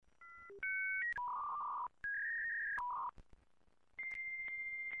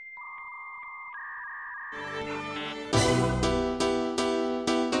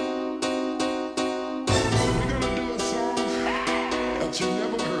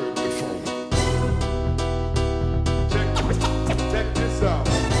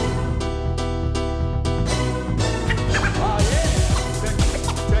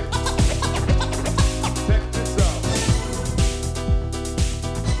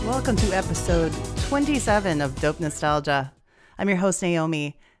Welcome to episode 27 of Dope Nostalgia. I'm your host,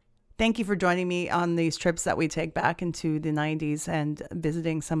 Naomi. Thank you for joining me on these trips that we take back into the 90s and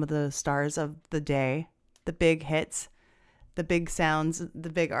visiting some of the stars of the day, the big hits, the big sounds, the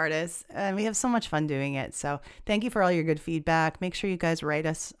big artists. And we have so much fun doing it. So thank you for all your good feedback. Make sure you guys write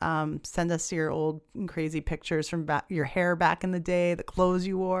us, send us your old and crazy pictures from your hair back in the day, the clothes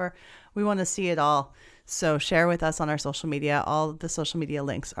you wore. We want to see it all. So share with us on our social media. All of the social media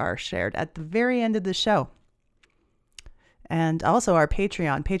links are shared at the very end of the show. And also our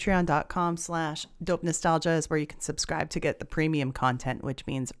Patreon, patreon.com/dope nostalgia is where you can subscribe to get the premium content, which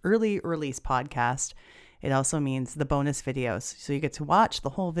means early release podcast. It also means the bonus videos. So you get to watch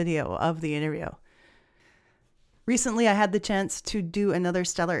the whole video of the interview. Recently, I had the chance to do another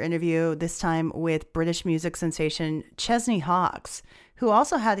stellar interview, this time with British music sensation Chesney Hawkes, who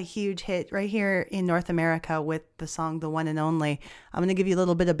also had a huge hit right here in North America with the song The One and Only. I'm going to give you a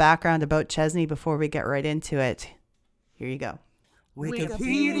little bit of background about Chesney before we get right into it. Here you go.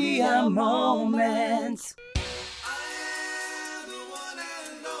 Wikipedia moments.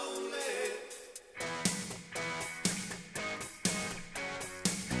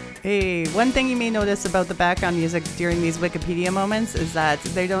 Hey, one thing you may notice about the background music during these Wikipedia moments is that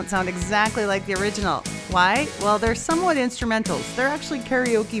they don't sound exactly like the original. Why? Well, they're somewhat instrumentals. They're actually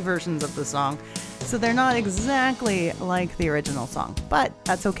karaoke versions of the song, so they're not exactly like the original song, but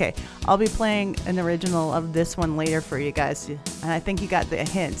that's okay. I'll be playing an original of this one later for you guys, and I think you got the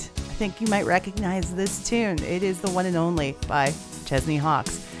hint. I think you might recognize this tune. It is The One and Only by Chesney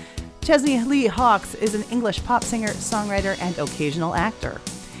Hawkes. Chesney Lee Hawkes is an English pop singer, songwriter, and occasional actor.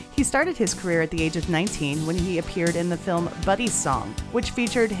 He started his career at the age of 19 when he appeared in the film Buddy's Song, which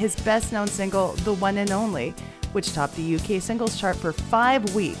featured his best-known single, The One and Only, which topped the UK singles chart for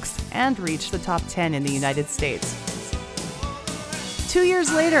 5 weeks and reached the top 10 in the United States. 2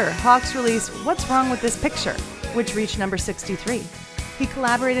 years later, Hawkes released What's Wrong with This Picture, which reached number 63. He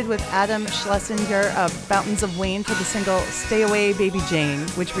collaborated with Adam Schlesinger of Fountains of Wayne for the single Stay Away Baby Jane,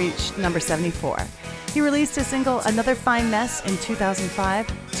 which reached number 74. He released his single Another Fine Mess in 2005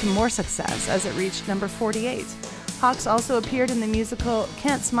 to more success as it reached number 48. Hawkes also appeared in the musical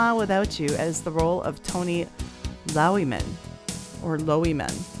Can't Smile Without You as the role of Tony Lowyman, or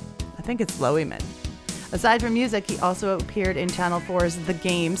Lowyman. I think it's Lowyman. Aside from music, he also appeared in Channel 4's The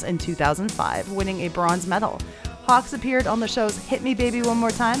Games in 2005, winning a bronze medal. Hawkes appeared on the shows Hit Me Baby One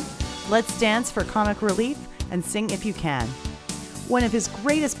More Time, Let's Dance for Comic Relief, and Sing If You Can. One of his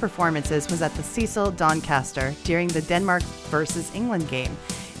greatest performances was at the Cecil Doncaster during the Denmark versus England game.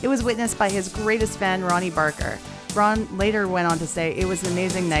 It was witnessed by his greatest fan, Ronnie Barker. Ron later went on to say, "It was an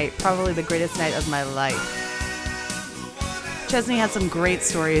amazing night, probably the greatest night of my life." Chesney had some great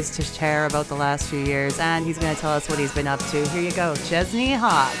stories to share about the last few years, and he's going to tell us what he's been up to. Here you go, Chesney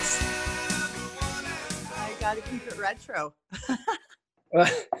Hawkes. I got to keep it retro.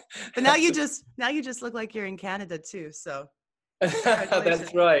 But now you just look like you're in Canada too, so.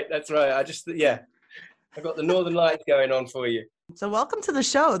 That's right. I got the Northern Lights going on for you. So welcome to the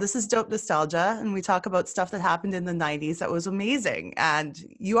show. This is Dope Nostalgia, and we talk about stuff that happened in the 90s that was amazing, and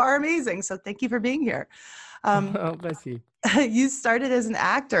you are amazing, so thank you for being here. Oh, bless you. You started as an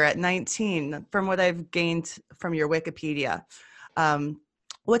actor at 19, from what I've gained from your Wikipedia.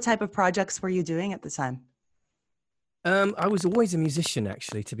 What type of projects were you doing at the time? I was always a musician,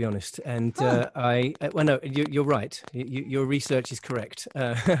 actually, to be honest. And well, no, you're right. Your research is correct.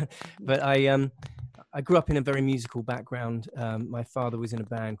 But I grew up in a very musical background. My father was in a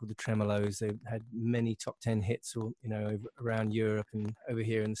band called the Tremolos. They had many top 10 hits, around Europe and over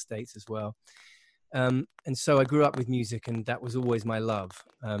here in the States as well. And so I grew up with music, and that was always my love.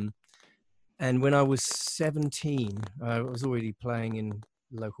 And when I was 17, I was already playing in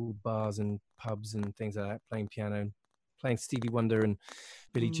local bars and pubs and things like that, playing piano, playing Stevie Wonder and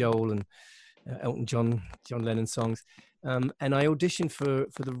Billy Joel and Elton John, John Lennon songs. And I auditioned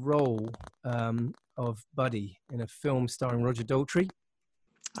for the role of Buddy in a film starring Roger Daltrey.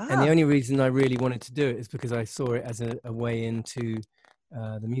 And the only reason I really wanted to do it is because I saw it as a way into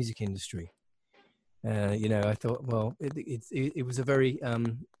the music industry. I thought, well, it was a very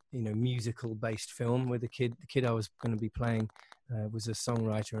musical based film where the kid I was going to be playing was a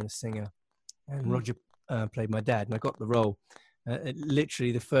songwriter and a singer, and Roger played my dad, and I got the role.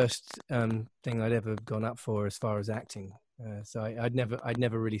 Literally the first thing I'd ever gone up for as far as acting. So I'd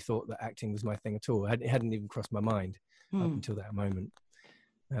never really thought that acting was my thing at all. It hadn't even crossed my mind up until that moment.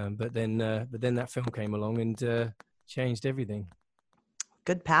 But then that film came along and changed everything.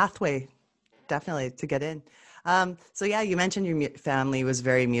 Good pathway definitely to get in. So yeah, you mentioned your family was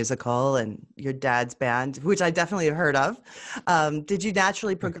very musical and your dad's band, which I definitely have heard of. Did you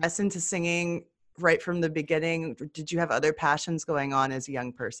naturally progress into singing right from the beginning? Did you have other passions going on as a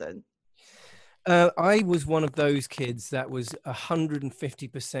young person? I was one of those kids that was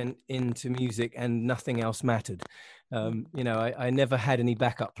 150% into music and nothing else mattered. You know, I never had any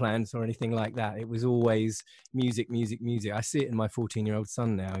backup plans or anything like that. It was always music, music, music. I see it in my 14-year-old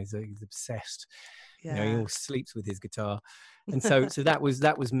son now. He's obsessed. You know, he Yeah. all sleeps with his guitar. And so that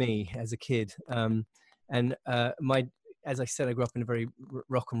was me as a kid. And as I said, I grew up in a very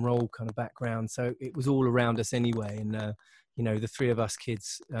rock and roll kind of background. So it was all around us anyway. And, you know, the three of us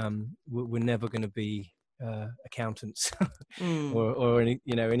kids were never going to be accountants Mm. or any,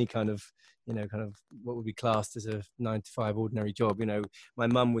 you know, any kind of, you know, kind of what would be classed as a 9-to-5 ordinary job. You know, my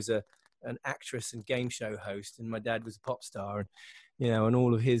mum was an actress and game show host, and my dad was a pop star, and, you know, and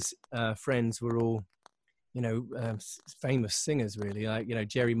all of his friends were all, you know, famous singers, really. Like, you know,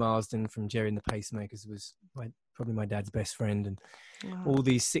 Jerry Marsden from Jerry and the Pacemakers was probably my dad's best friend, and Wow. all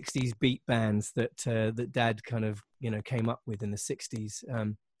these 60s beat bands that dad kind of, you know, came up with in the 60s,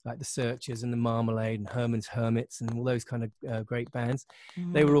 like the Searchers and the Marmalade and Herman's Hermits and all those kind of great bands.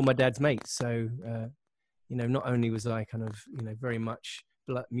 They were all my dad's mates. So, you know, not only was I kind of, you know, very much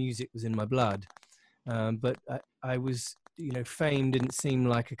music was in my blood, but I was, you know, fame didn't seem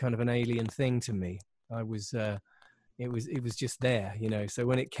like a kind of an alien thing to me. I was, it was just there, you know. So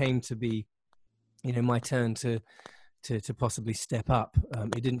when it came to be, you know, my turn to possibly step up,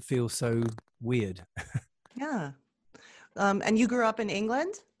 it didn't feel so weird. Yeah. And you grew up in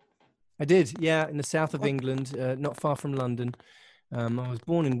England? I did, yeah, in the south of England, not far from London. I was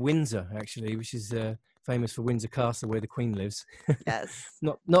born in Windsor, actually, which is famous for Windsor Castle, where the Queen lives. Yes.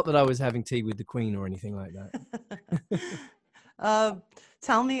 Not that I was having tea with the Queen or anything like that.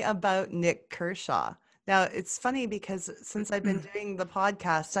 Tell me about Nick Kershaw. Now, it's funny because since I've been doing the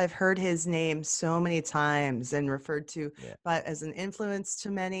podcast, I've heard his name so many times and referred to but as an influence to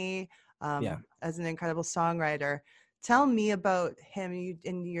many, as an incredible songwriter. Tell me about him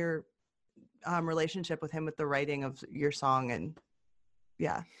and your relationship with him, with the writing of your song. And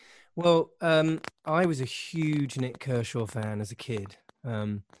Well, I was a huge Nick Kershaw fan as a kid.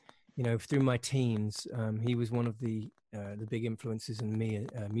 You know, through my teens, he was one of the big influences in me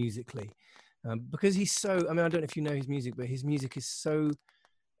musically. Because he's so, I mean, I don't know if you know his music, but his music is so,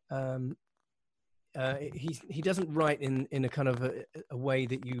 he doesn't write in a kind of a way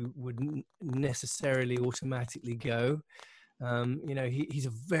that you wouldn't necessarily automatically go. You know, he's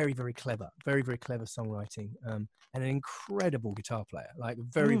a very, very clever songwriting, and an incredible guitar player, like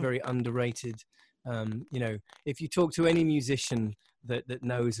very, very underrated. You know, if you talk to any musician that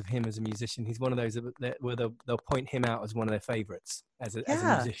knows of him as a musician, he's one of those where they'll point him out as one of their favorites as a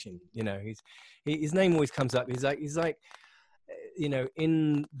musician. You know, his name always comes up. He's like, you know,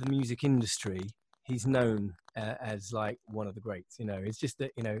 in the music industry, he's known as like one of the greats. You know, it's just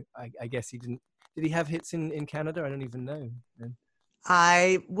that, you know, I guess he didn't. Did he have hits in Canada? I don't even know.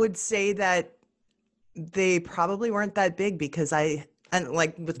 I would say that they probably weren't that big because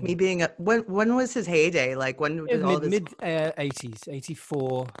like with me being when was his heyday? Like when did all this? Mid 80s,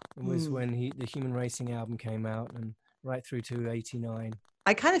 84 was when the Human Racing album came out, and right through to 89.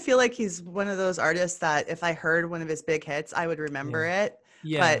 I kind of feel like he's one of those artists that if I heard one of his big hits, I would remember it.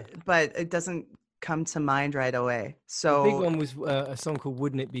 Yeah. But it doesn't come to mind right away. So the big one was a song called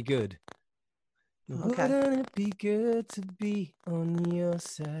 "Wouldn't It Be Good." Okay. Wouldn't it be good to be on your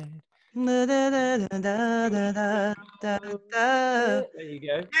side? There you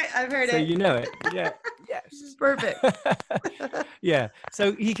go. I've heard it. So you know it. Yeah. Yes. Perfect. Yeah.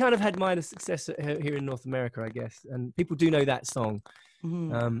 So he kind of had minor success here in North America, I guess, and people do know that song.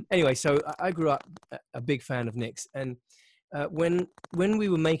 Anyway, so I grew up a big fan of Nick's, and when we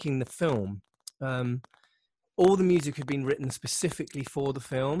were making the film, all the music had been written specifically for the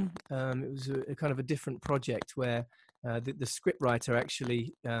film. It was a kind of a different project where the scriptwriter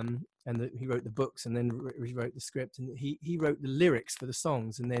actually, he wrote the books and then rewrote the script, and he wrote the lyrics for the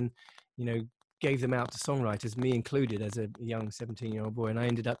songs, and then, you know, gave them out to songwriters, me included, as a young 17-year-old boy, and I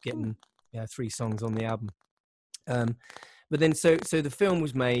ended up getting 3 songs on the album. But then, so the film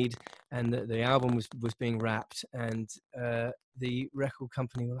was made, and the album was being wrapped, and the record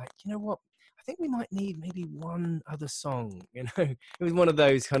company were like, you know what? I think we might need maybe one other song. You know, it was one of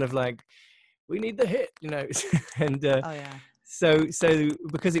those kind of like, we need the hit, you know. And so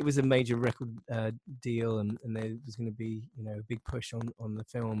because it was a major record deal, and there was going to be, you know, a big push on the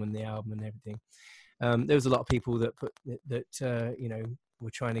film and the album and everything, there was a lot of people that you know,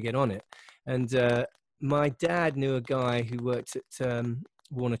 were trying to get on it. And my dad knew a guy who worked at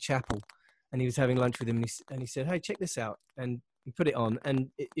Warner Chappell, and he was having lunch with him, and he said, "Hey, check this out," and he put it on. And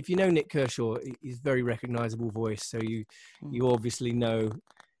if you know Nick Kershaw, he's very recognizable voice, so you obviously know.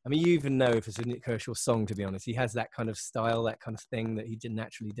 I mean, you even know if it's a Nick Kershaw song, to be honest. He has that kind of style, that kind of thing that he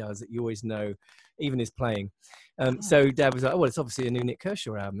naturally does, that you always know, even his playing. So Dad was like, "Oh, well, it's obviously a new Nick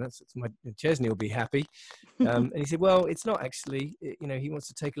Kershaw album. That's my Chesney will be happy." And he said, "Well, it's not actually. You know, he wants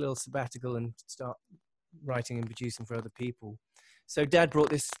to take a little sabbatical and start writing and producing for other people." So Dad brought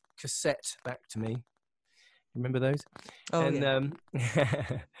this cassette back to me. Remember those? Oh, and,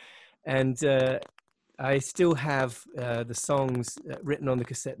 and I still have the songs written on the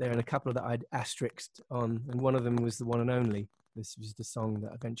cassette there, and a couple that I'd asterisked on, and one of them was The One and Only. This was the song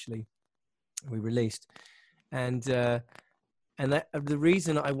that eventually we released, and that the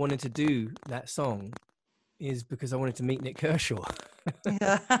reason I wanted to do that song is because I wanted to meet Nick Kershaw.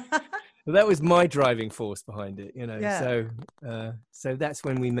 Yeah. Well, that was my driving force behind it, you know. Yeah. So that's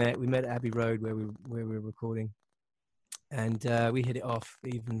when we met. We met at Abbey Road where we were recording, and we hit it off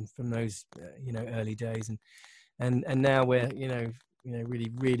even from those early days, and now we're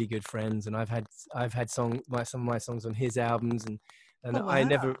really good friends. And I've had some of my songs on his albums, and Oh, wow. I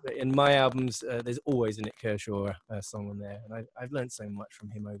never in my albums there's always a Nick Kershaw song on there, and I've learned so much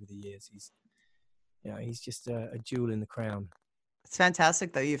from him over the years. He's just a jewel in the crown. It's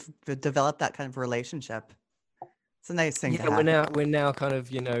fantastic that you've developed that kind of relationship. It's a nice thing to have. We're now kind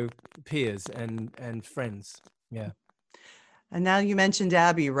of, peers and friends. Yeah. And now you mentioned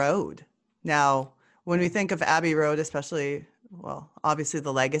Abbey Road. Now, when we think of Abbey Road, especially, well, obviously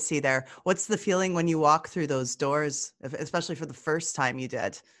the legacy there, what's the feeling when you walk through those doors, especially for the first time you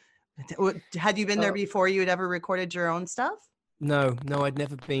did? Had you been there before you had ever recorded your own stuff? No, I'd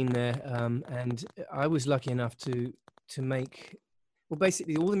never been there. And I was lucky enough to make... Well,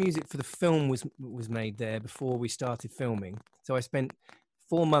 basically, all the music for the film was made there before we started filming. So I spent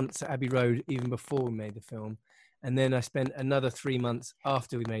 4 months at Abbey Road even before we made the film, and then I spent another 3 months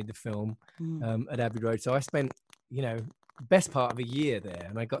after we made the film at Abbey Road. So I spent, the best part of a year there,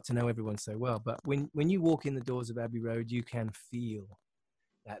 and I got to know everyone so well. But when you walk in the doors of Abbey Road, you can feel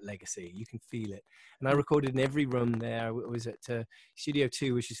that legacy. You can feel it. And I recorded in every room there. I was at Studio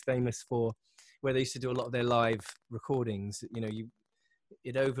 2, which is famous for where they used to do a lot of their live recordings.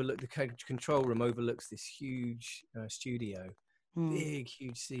 It overlooked, the control room overlooks this huge studio, big,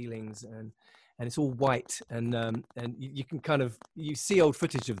 huge ceilings, and it's all white, and you can kind of, you see old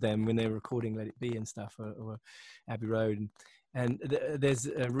footage of them when they're recording Let It Be and stuff, or Abbey Road, and there's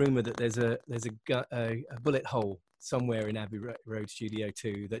a rumor that there's a bullet hole somewhere in Abbey Road Studio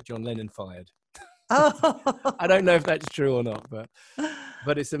 2 that John Lennon fired. Oh. I don't know if that's true or not,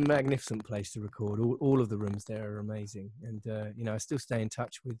 but it's a magnificent place to record. All of the rooms there are amazing, and I still stay in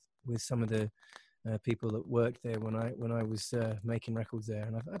touch with some of the people that worked there when I was making records there,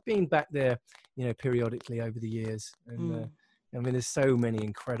 and I've been back there, periodically over the years. And I mean, there's so many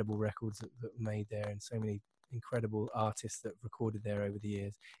incredible records that were made there, and so many incredible artists that recorded there over the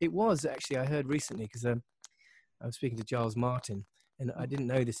years. It was actually, I heard recently, because I was speaking to Giles Martin, and I didn't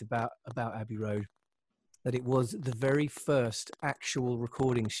know this about Abbey Road, that it was the very first actual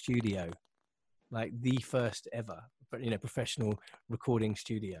recording studio, like the first ever, professional recording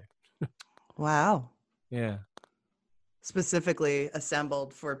studio. Wow. Yeah. Specifically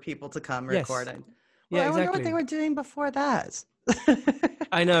assembled for people to come recording. Well, I exactly. wonder what they were doing before that.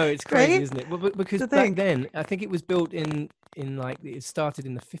 I know, it's crazy, Right? isn't it? Well, because back then, I think it was built in like, it started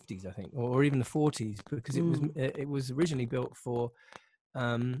in the 50s, I think, or even the 40s, because it was originally built for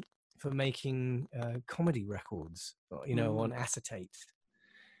making comedy records, on acetate.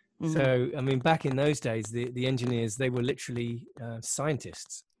 So, I mean, back in those days, the engineers, they were literally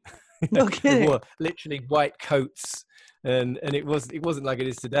scientists. No kidding. They wore literally white coats, and it wasn't like it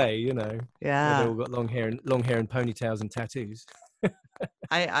is today, Yeah. They all got long hair and ponytails and tattoos.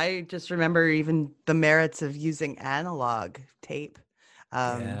 I just remember even the merits of using analog tape,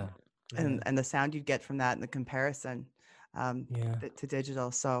 and the sound you'd get from that, and the comparison to digital.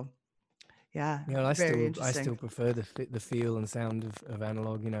 So yeah, I interesting. still prefer the feel and sound of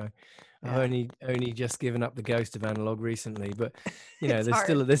analog. I've only just given up the ghost of analog recently, but there's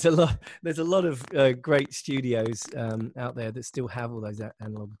a lot of great studios out there that still have all those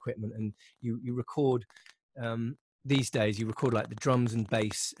analog equipment, and you record. These days, you record like the drums and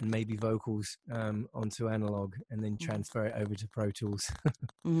bass and maybe vocals onto analog, and then transfer it over to Pro Tools.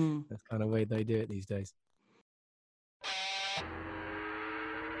 That's kind of the way they do it these days.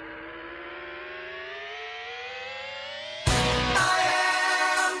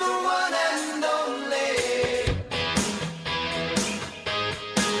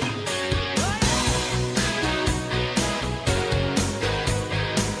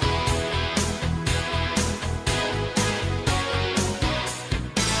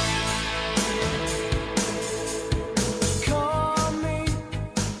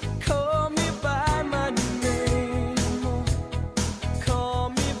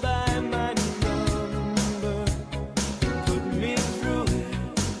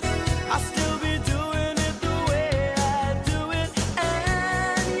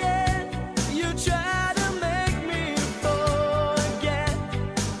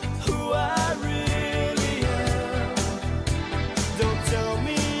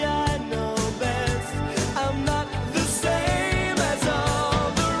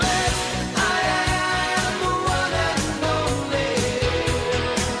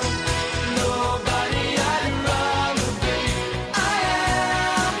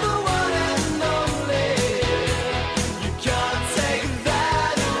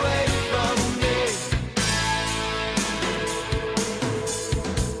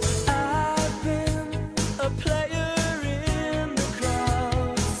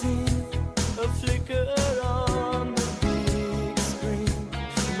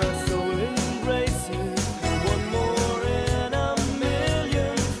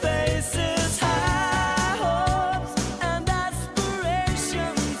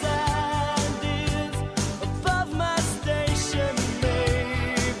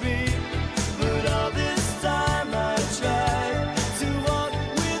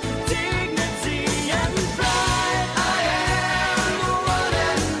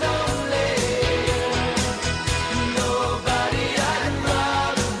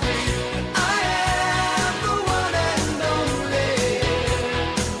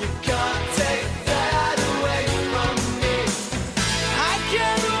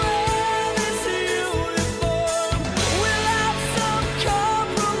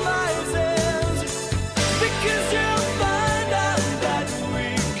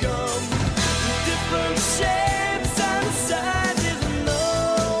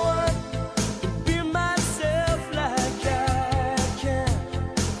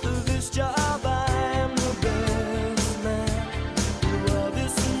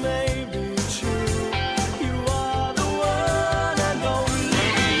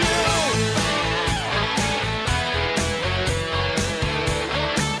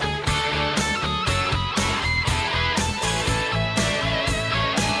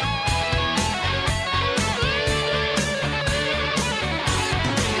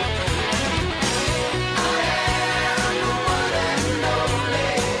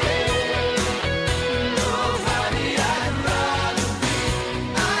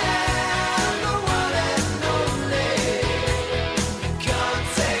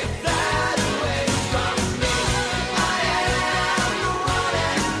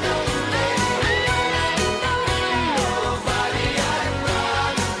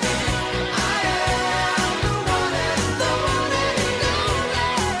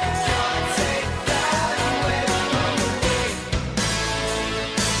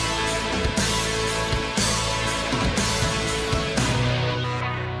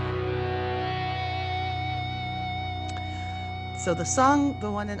 So the song, The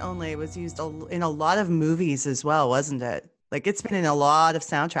One and Only, was used in a lot of movies as well, wasn't it? Like it's been in a lot of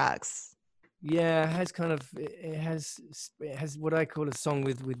soundtracks. Yeah, it has what I call a song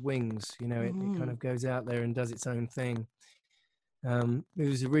with wings. You know, it kind of goes out there and does its own thing. It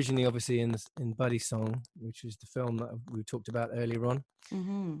was originally obviously in Buddy Song, which was the film that we talked about earlier on.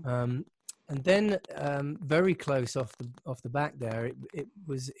 And then very close off the back there, it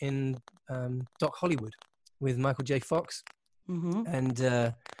was in Doc Hollywood with Michael J. Fox. And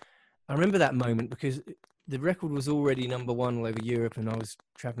I remember that moment because the record was already #1 all over Europe, and I was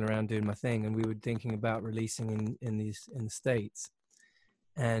traveling around doing my thing, and we were thinking about releasing in the States.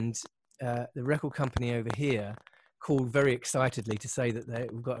 And the record company over here called very excitedly to say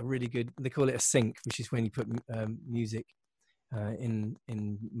that we've got a really good, they call it a sync, which is when you put music in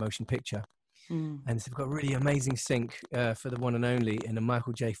motion picture. And so we've got a really amazing sync for The One and Only in a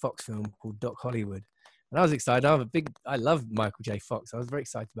Michael J. Fox film called Doc Hollywood. And I was excited. I love Michael J. Fox. I was very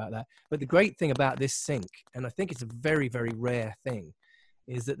excited about that. But the great thing about this sync, and I think it's a very, very rare thing,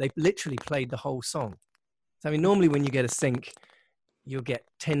 is that they literally played the whole song. So, I mean, normally when you get a sync, you'll get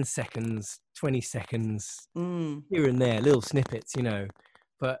 10 seconds, 20 seconds, here and there, little snippets, you know.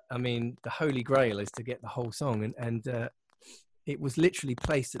 But, I mean, the holy grail is to get the whole song. And it was literally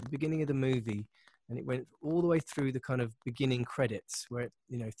placed at the beginning of the movie, and it went all the way through the kind of beginning credits where,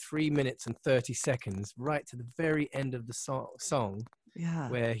 3 minutes and 30 seconds, right to the very end of the song,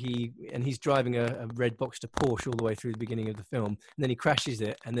 where he's driving a red Boxster Porsche all the way through the beginning of the film, and then he crashes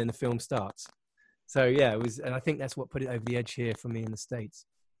it, and then the film starts. So yeah, it was, and I think that's what put it over the edge here for me in the States.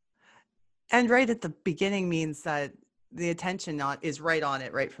 And right at the beginning means that the attention is right on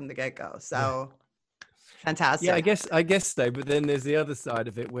it right from the get-go. So fantastic. Yeah, I guess so. But then there's the other side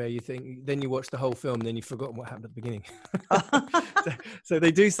of it where you think, then you watch the whole film, then you've forgotten what happened at the beginning. so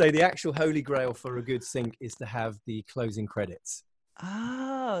they do say the actual holy grail for a good sync is to have the closing credits.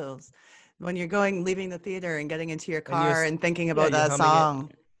 Oh, when you're leaving the theater and getting into your car and thinking about that song.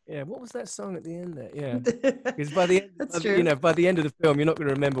 Yeah, what was that song at the end there? Yeah, because by the end, by the end of the film, you're not going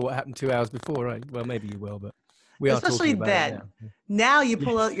to remember what happened 2 hours before, right? Well, maybe you will, but we are especially talking about it now. Now you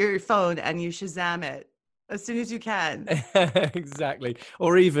pull out your phone and you Shazam it as soon as you can. Exactly.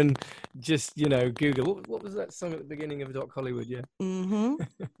 Or even just, Google, what was that song at the beginning of Doc Hollywood? Yeah.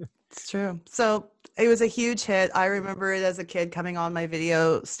 It's true. So it was a huge hit. I remember it as a kid coming on my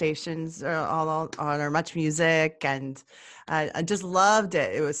video stations all on our Much Music, and I just loved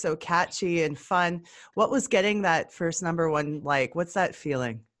it. It was so catchy and fun. What was getting that first #1 like? What's that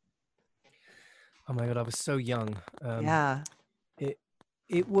feeling? Oh my God, I was so young.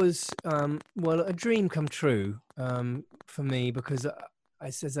 It was, a dream come true for me, because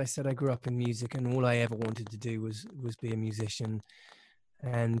as I said, I grew up in music, and all I ever wanted to do was be a musician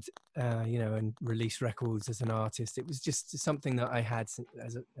and, and release records as an artist. It was just something that I had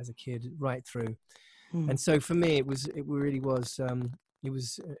as a kid right through. And so for me, it really was an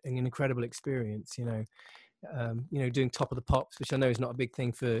incredible experience, doing Top of the Pops, which I know is not a big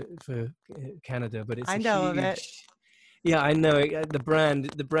thing for Canada, but it's I know of it. Yeah, I know.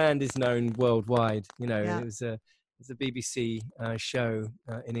 The brand is known worldwide. It was a BBC show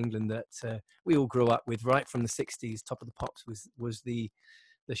in England that we all grew up with right from the 60s. Top of the Pops was the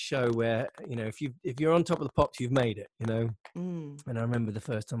show where, if you're on Top of the Pops, you've made it, And I remember the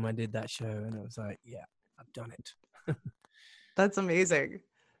first time I did that show, and I was like, yeah, I've done it. That's amazing.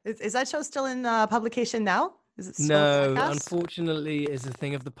 Is that show still in publication now? Is it still No, broadcast? Unfortunately, it's a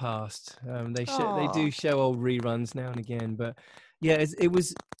thing of the past. They do show old reruns now and again, but yeah, it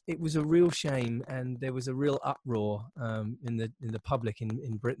was a real shame, and there was a real uproar in the public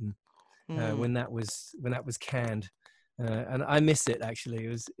in Britain when that was canned, and I miss it actually.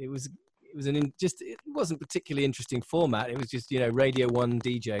 It wasn't particularly interesting format. It was just Radio 1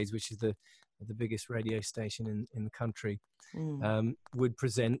 DJs, which is the biggest radio station in the country. Would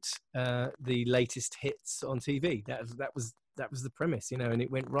present the latest hits on TV. That was the premise, and it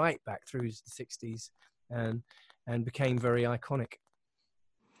went right back through the 60s and became very iconic.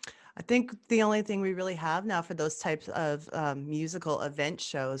 I think the only thing we really have now for those types of musical event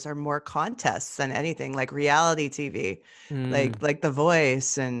shows are more contests than anything, like reality TV, like The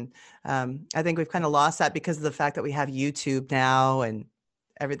Voice. And I think we've kind of lost that because of the fact that we have YouTube now and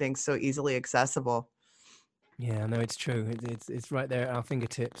everything's so easily accessible. Yeah, no, it's true. It's right there at our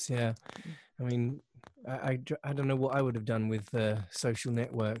fingertips. Yeah, I mean, I don't know what I would have done with social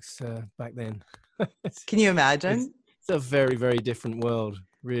networks back then. Can you imagine? It's a very, very different world,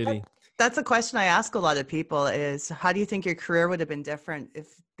 really. That's a question I ask a lot of people is, how do you think your career would have been different if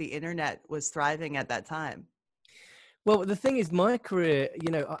the internet was thriving at that time? Well, the thing is, my career,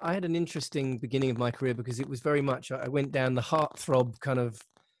 I had an interesting beginning of my career because it was very much, I went down the heartthrob kind of,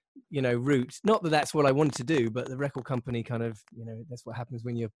 route. Not that that's what I wanted to do, but the record company kind of, that's what happens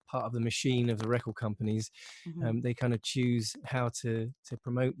when you're part of the machine of the record companies. Mhm. They kind of choose how to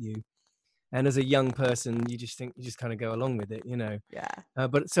promote you. And as a young person, you just kind of go along with it, Yeah.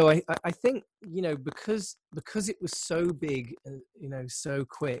 But so I think, because it was so big, so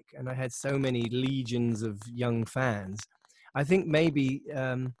quick, and I had so many legions of young fans, I think maybe,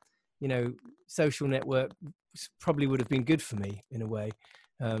 social network probably would have been good for me in a way,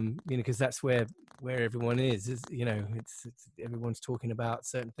 because that's where everyone is, it's everyone's talking about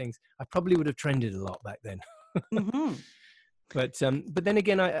certain things. I probably would have trended a lot back then. Mhm. But then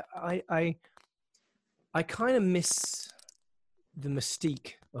again, I kind of miss the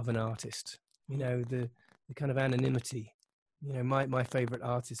mystique of an artist, the kind of anonymity. My favorite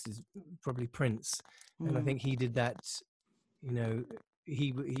artist is probably Prince, and I Mm. think he did that.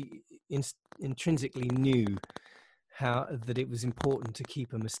 He intrinsically knew how that it was important to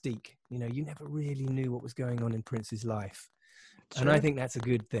keep a mystique. You never really knew what was going on in Prince's life, and I Sure. think that's a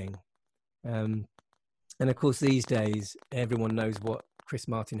good thing. And of course, these days, everyone knows what Chris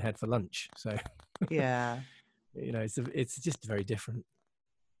Martin had for lunch, so Yeah. it's just very different.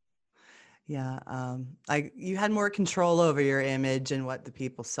 Yeah. You had more control over your image and what the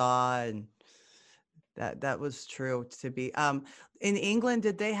people saw, and that was true to be. In England,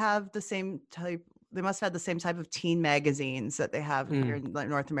 did they have the same type? They must have had the same type of teen magazines that they have here in like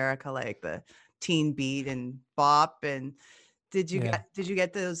North America, like the Teen Beat and Bop. And Yeah. did you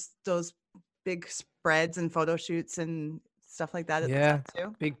get those big spreads and photo shoots and stuff like that at the Yeah,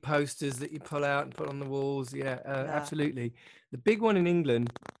 time too? big posters that you pull out and put on the walls. Yeah, Yeah. absolutely. The big one in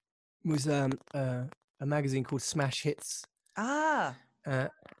England was a magazine called Smash Hits. Ah.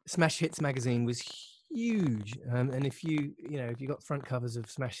 Smash Hits magazine was huge, and if you got front covers of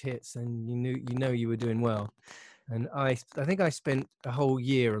Smash Hits, then you were doing well. And I think I spent a whole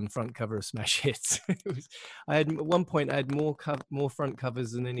year on the front cover of Smash Hits. At one point I had more front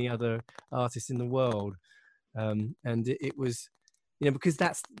covers than any other artist in the world, and it was, because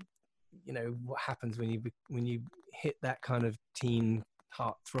that's what happens when you hit that kind of teen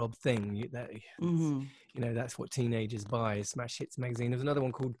heartthrob thing. Mhm. That's what teenagers buy, is Smash Hits magazine. There's another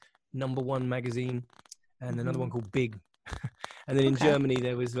one called Number One magazine, and another one Mhm. called Big. And then in Okay. Germany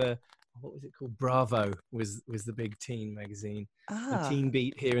there was what was it called? Bravo was the big teen magazine. And Ah. Teen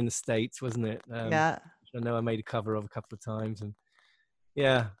Beat here in the States, wasn't it? Yeah. I know I made a cover of a couple of times, and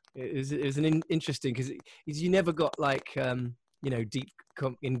yeah, it was an interesting, because you never got like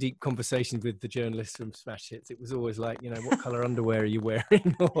deep conversations with the journalists from Smash Hits. It was always like, what color underwear are you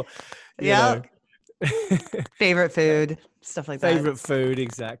wearing, or Yeah. Favorite food, stuff like that. favorite food,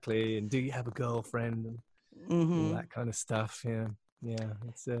 exactly, and do you have a girlfriend, and all Mhm. that kind of stuff. Yeah,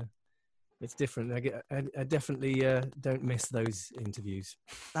 it's different. I definitely don't miss those interviews.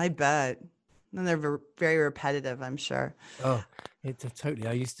 I bet. And they're very repetitive, I'm sure. Oh, it's totally.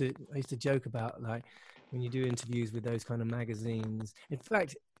 I used to joke about, like, when you do interviews with those kind of magazines. In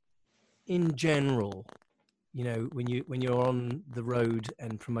fact, in general, when you're on the road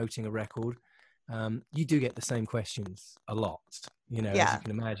and promoting a record, you do get the same questions a lot, as you Yeah.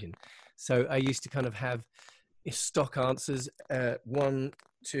 can imagine. So I used to kind of have stock answers, 1,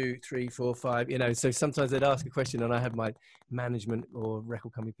 2, 3, 4, 5. So sometimes they'd ask a question, and I had my management or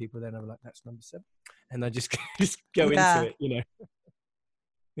record company people then. I'm like, that's number 7, and I just go into Yeah. it.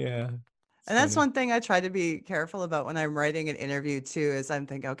 Yeah, it's And that's funny. one thing I try to be careful about when I'm writing an interview too, is I'm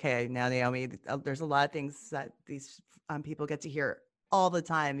thinking, okay, now Naomi, there's a lot of things that these people get to hear all the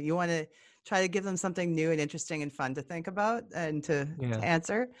time. You want to try to give them something new and interesting and fun to think about and to Yeah.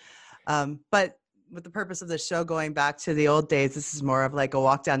 answer. But with the purpose of the show going back to the old days, this is more of like a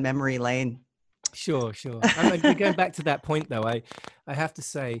walk down memory lane. Sure. Going back to that point, though, I have to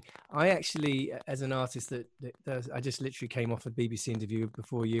say, I actually, as an artist that does, I just literally came off a BBC interview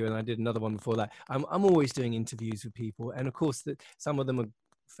before you, and I did another one before that. I'm always doing interviews with people, and of course, that some of them are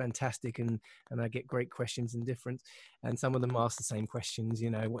fantastic, and I get great questions and different, and some of them ask the same questions.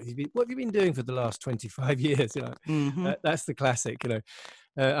 What have you been doing for the last 25 years? Mm-hmm. That's the classic.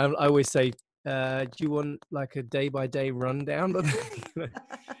 I always say, do you want like a day-by-day rundown?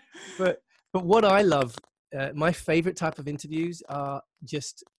 But what I love, my favorite type of interviews are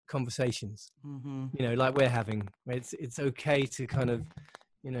just conversations, Mm-hmm. like we're having. It's okay to kind of,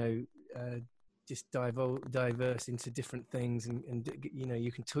 just diverse into different things, and you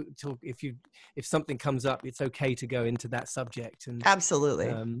can talk if something comes up, it's okay to go into that subject, and Absolutely.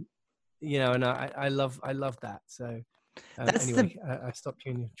 and I love that. So That's anyway, I stopped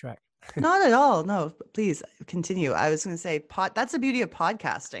tuning the track. Not at all. No, please continue. I was going to say that's the beauty of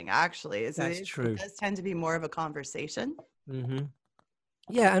podcasting, actually. That's true. It does tend to be more of a conversation. Mm-hmm.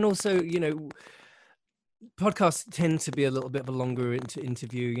 Yeah. And also, podcasts tend to be a little bit of a longer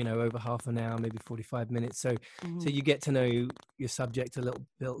interview, over half an hour, maybe 45 minutes. So you get to know your subject a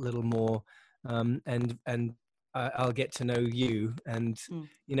little more, and I'll get to know you, and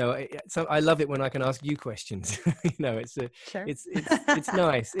so I love it when I can ask you questions. Sure. It's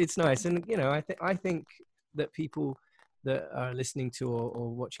nice. It's nice, and I think that people that are listening to or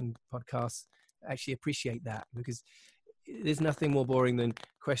watching podcasts actually appreciate that, because there's nothing more boring than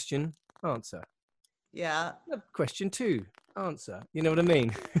question, answer. Yeah. Question 2, answer. You know what I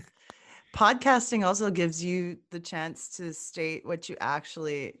mean? Podcasting also gives you the chance to state what you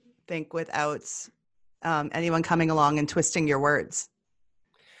actually think without anyone coming along and twisting your words.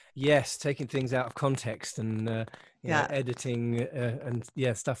 Yes, taking things out of context and editing and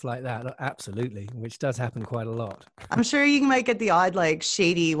stuff like that. Absolutely, which does happen quite a lot. I'm sure you might get the odd like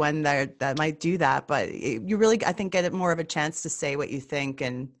shady one that might do that, but you really, I think, get it more of a chance to say what you think,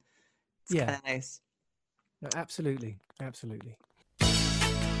 and it's kind of nice. No, absolutely.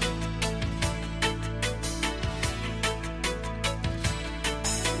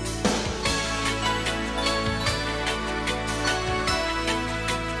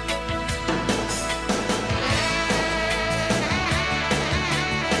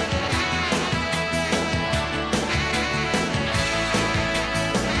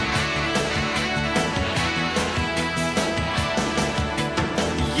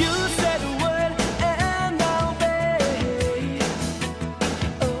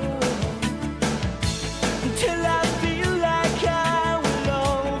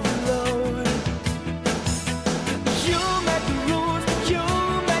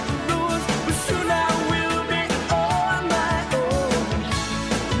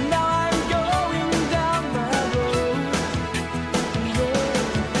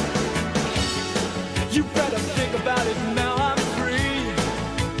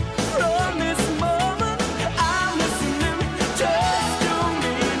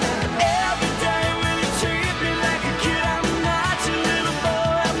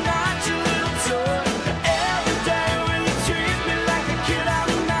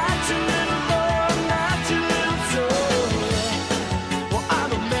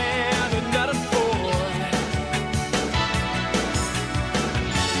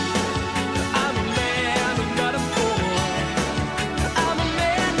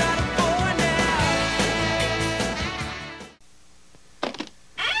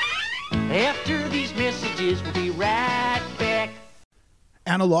 After these messages, we'll be right back.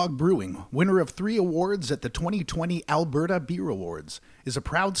 Analog Brewing, winner of 3 awards at the 2020 Alberta Beer Awards, is a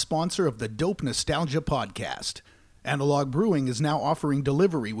proud sponsor of the Dope Nostalgia podcast. Analog Brewing is now offering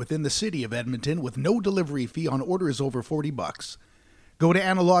delivery within the city of Edmonton with no delivery fee on orders over $40. Go to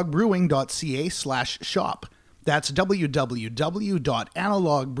analogbrewing.ca/shop. That's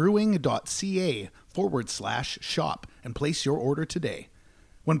www.analogbrewing.ca/shop and place your order today.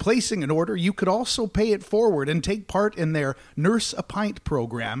 When placing an order, you could also pay it forward and take part in their Nurse a Pint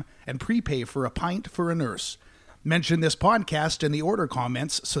program and prepay for a pint for a nurse. Mention this podcast in the order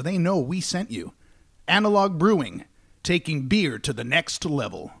comments so they know we sent you. Analog Brewing, taking beer to the next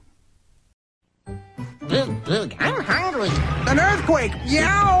level. Big, I'm hungry. An earthquake!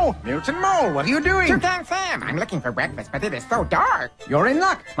 Yow! Newton Mole, what are you doing? Sir Dan Sam, I'm looking for breakfast, but it is so dark. You're in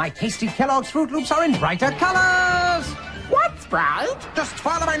luck. My tasty Kellogg's Fruit Loops are in brighter colors. What's bright? Just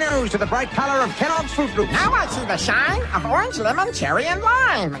follow my nose to the bright color of Kellogg's Fruit Loops. Now I see the shine of orange, lemon, cherry, and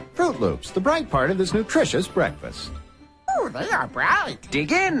lime. Fruit Loops, the bright part of this nutritious breakfast. Ooh, they are bright.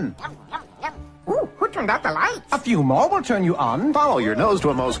 Dig in. Yum, yum, yum. Ooh, who turned out the lights? A few more will turn you on. Follow your nose to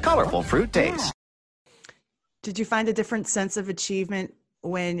a most colorful fruit taste. Did you find a different sense of achievement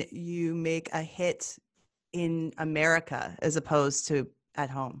when you make a hit in America as opposed to at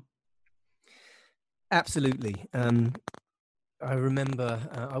home? Absolutely. I remember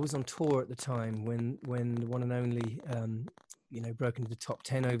I was on tour at the time when the one and only, broke into the top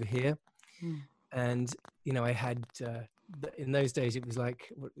 10 over here. And, I had, in those days, it was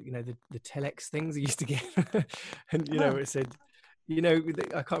like, the telex things I used to get. And, it said, I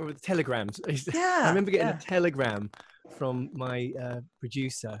can't remember the telegrams. I remember getting a telegram from my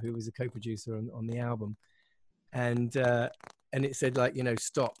producer, who was a co-producer on the album. And it said,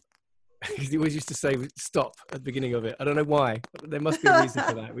 stop. He always used to say stop at the beginning of it. I don't know why. There must be a reason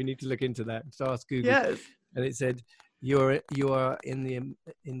for that. We need to look into that. So ask Google. Yes. And it said, you are in the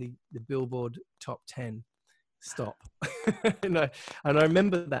Billboard top 10. Stop. and I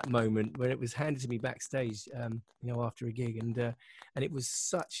remember that moment when it was handed to me backstage, after a gig, and it was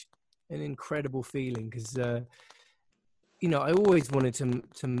such an incredible feeling because, you know, I always wanted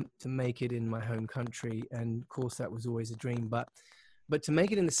to make it in my home country. And of course that was always a dream, but to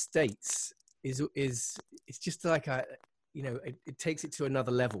make it in the States is it's just like you know, it takes it to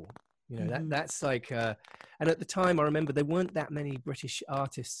another level. You know, that's like, and at the time I remember there weren't that many British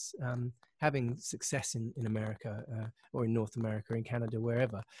artists having success in America or in North America, in Canada,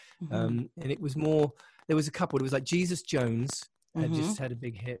 wherever. And it was more, there was a couple, it was like Jesus Jones had just had a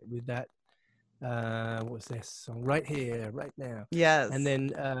big hit with that, what's this song, Right Here, Right Now. Yes. And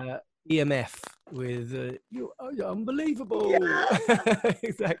then EMF with You're Unbelievable. Yeah.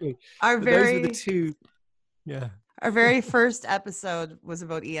 Exactly. Those were the two. Yeah. Our very first episode was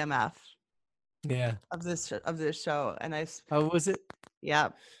about EMF. Yeah. Of this show, and Oh, was it? Yeah,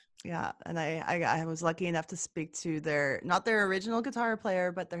 and I was lucky enough to speak to not their original guitar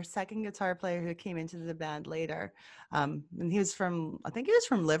player, but their second guitar player who came into the band later. And he was from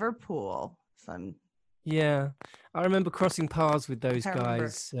Liverpool. Yeah, I remember crossing paths with those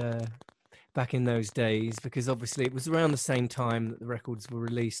guys back in those days, because obviously it was around the same time that the records were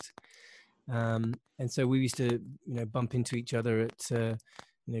released. And so we used to, you know, bump into each other at,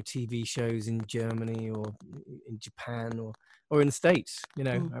 you know, TV shows in Germany or in Japan or in the States. You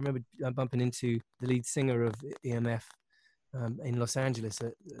know, I remember bumping into the lead singer of EMF in Los Angeles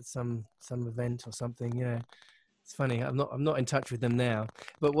at some event or something. You know, it's funny. I'm not in touch with them now.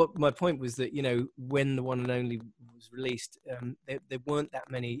 But what my point was that, you know, when The One and Only was released, there weren't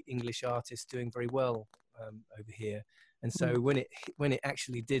that many English artists doing very well over here. And so when it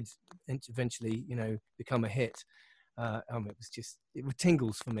actually did eventually, you know, become a hit, it was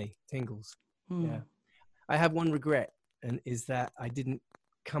tingles for me, tingles. Yeah. I have one regret, and is that I didn't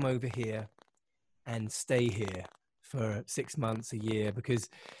come over here and stay here for 6 months, a year, because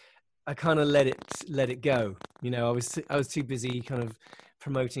I kind of let it go. You know, I was too busy kind of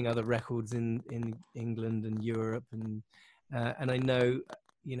promoting other records in England and Europe, and I know,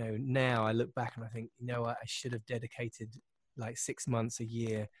 you know, now I look back and I think, you know, I should have dedicated like 6 months, a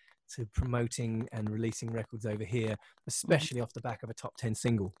year to promoting and releasing records over here, especially off the back of a top 10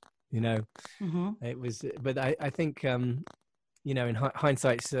 single. You know, it was, but I think, you know, in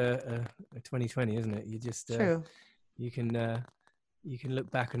hindsight's 2020, isn't it? You just, True. You can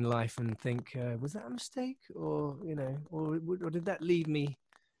look back in life and think, was that a mistake, or, you know, or did that lead me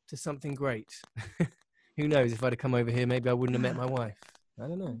to something great? Who knows? If I'd have come over here, maybe I wouldn't have met my wife. I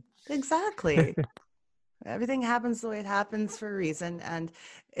don't know. Exactly. Everything happens the way it happens for a reason, and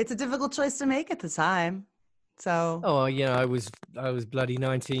it's a difficult choice to make at the time. So. Oh, you know, I was bloody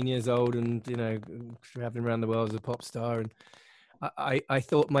 19 years old, and, you know, traveling around the world as a pop star, and I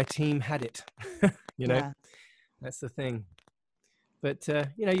thought my team had it. You know, that's the thing. But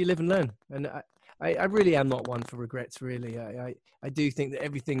you know, you live and learn, and I really am not one for regrets. Really, I do think that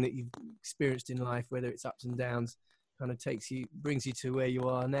everything that you've experienced in life, whether it's ups and downs, kind of brings you to where you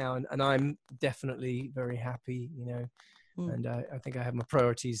are now, and I'm definitely very happy, you know, and I think I have my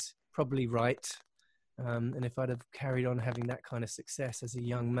priorities probably right, and if I'd have carried on having that kind of success as a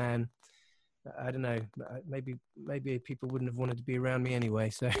young man, I don't know, maybe people wouldn't have wanted to be around me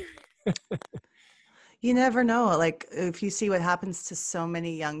anyway. So you never know. Like, if you see what happens to so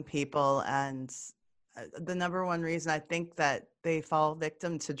many young people, and the number one reason I think that they fall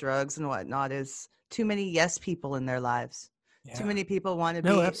victim to drugs and whatnot is too many yes people in their lives. Yeah. Too many people want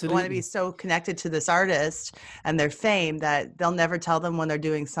to be so connected to this artist and their fame that they'll never tell them when they're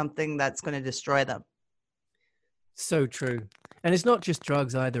doing something that's going to destroy them. So true. And it's not just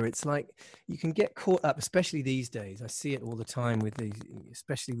drugs either. It's like you can get caught up, especially these days. I see it all the time with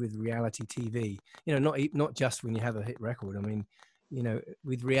especially with reality TV. You know, not just when you have a hit record. I mean, you know,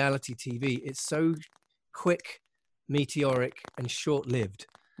 with reality TV, it's so quick, meteoric, and short-lived.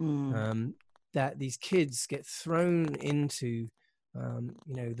 That these kids get thrown into,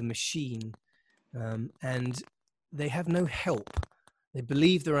 you know, the machine, and they have no help. They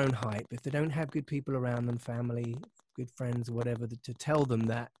believe their own hype. If they don't have good people around them, family, good friends, or whatever, to tell them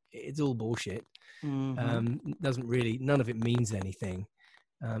that it's all bullshit, none of it means anything,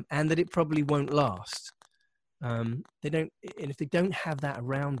 and that it probably won't last. And if they don't have that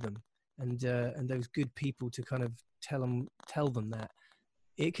around them, and those good people to kind of tell them that,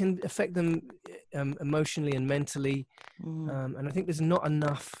 it can affect them emotionally and mentally, and I think there's not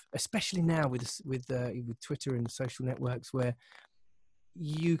enough, especially now with Twitter and social networks, where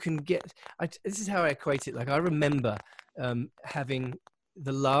you can get. This is how I equate it. Like, I remember having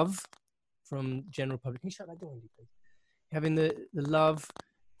the love from general public. Can you shut that door, please? Having the love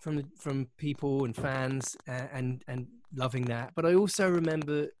from people and fans, and loving that. But I also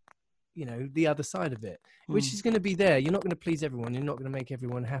remember you know, the other side of it, which is going to be there. You're not going to please everyone. You're not going to make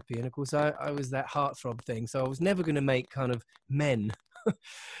everyone happy. And of course, I was that heartthrob thing. So I was never going to make kind of men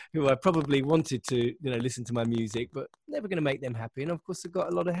who I probably wanted to, you know, listen to my music, but never going to make them happy. And of course, I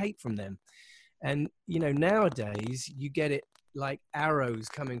got a lot of hate from them. And, you know, nowadays you get it like arrows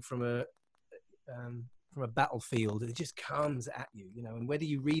coming from a battlefield. It just comes at you, you know, and whether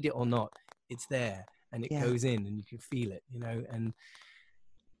you read it or not, it's there and it goes in and you can feel it, you know,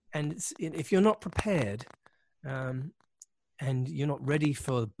 and if you're not prepared, and you're not ready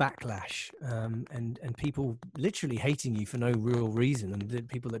for backlash, and people literally hating you for no real reason, and the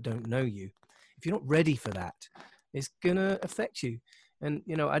people that don't know you, if you're not ready for that, it's gonna affect you. And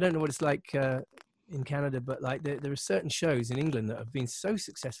you know, I don't know what it's like in Canada, but like there are certain shows in England that have been so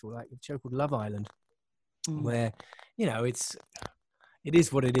successful, like a show called Love Island, where, you know, it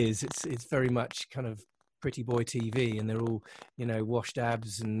is what it is. It's very much kind of pretty boy TV, and they're all, you know, washed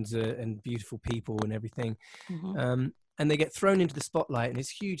abs and beautiful people and everything. And they get thrown into the spotlight, and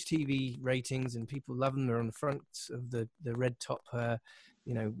it's huge TV ratings, and people love them. They're on the front of the red top,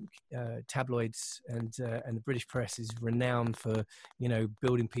 you know, tabloids, and the British press is renowned for, you know,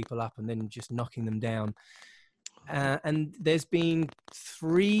 building people up and then just knocking them down. And there's been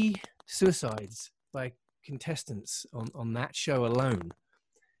 3 suicides by contestants on that show alone.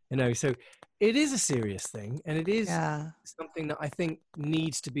 You know, so it is a serious thing, and it is something that I think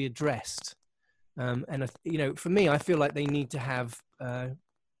needs to be addressed. And you know, for me, I feel like they need to have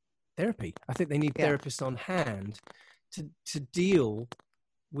therapy. I think they need therapists on hand to deal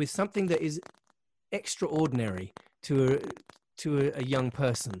with something that is extraordinary to a young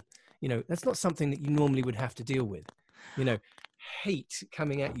person. You know, that's not something that you normally would have to deal with. You know, hate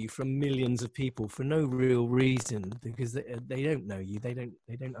coming at you from millions of people for no real reason, because they don't know you, they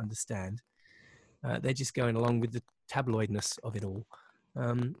don't understand. They're just going along with the tabloidness of it all,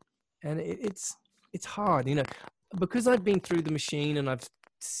 and it's hard, you know, because I've been through the machine and I've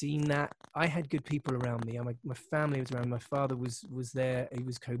seen that. I had good people around me. My family was around. My father was there. He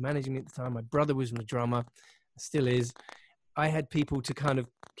was co-managing me at the time. My brother was my drummer, still is. I had people to kind of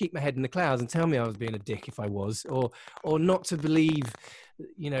keep my head in the clouds and tell me I was being a dick if I was, or not to believe,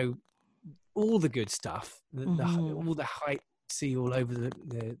 you know, all the good stuff, all the hype see all over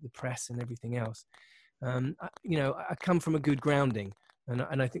the press and everything else. You know, I come from a good grounding,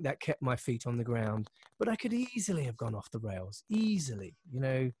 and I think that kept my feet on the ground. But I could easily have gone off the rails, easily. You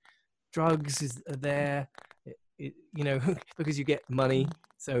know, drugs are there, you know, because you get money.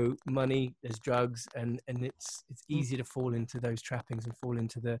 So money, there's drugs, and it's easy to fall into those trappings and fall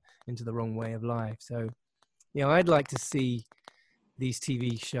into the wrong way of life. So, you know, I'd like to see these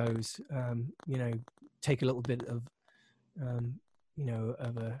TV shows, you know, take a little bit of, you know,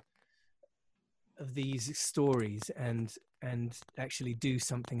 of these stories and actually do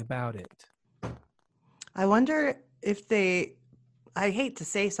something about it. I wonder if I hate to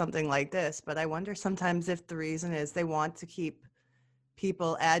say something like this, but I wonder sometimes if the reason is they want to keep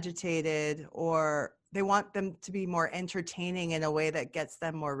people agitated, or they want them to be more entertaining in a way that gets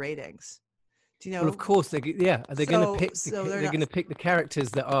them more ratings. Do you know? Well, of course, they're going to pick. They're going to pick the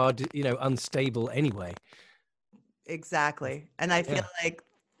characters that are, you know, unstable anyway. Exactly, and I feel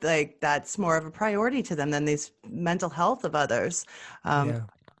like that's more of a priority to them than these mental health of others. I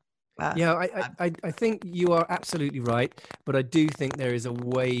think you are absolutely right, but I do think there is a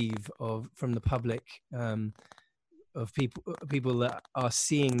wave from the public, of people that are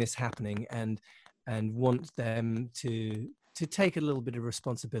seeing this happening and want them to take a little bit of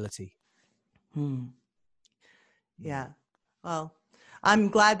responsibility. Yeah. Well, I'm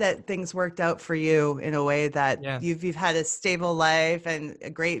glad that things worked out for you in a way that you've had a stable life and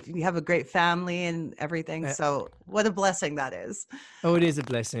you have a great family and everything. So what a blessing that is. Oh, it is a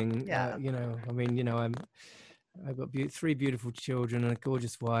blessing. Yeah. You know, I mean, you know, I've got 3 beautiful children and a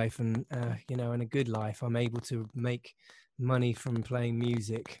gorgeous wife, and you know, and a good life. I'm able to make money from playing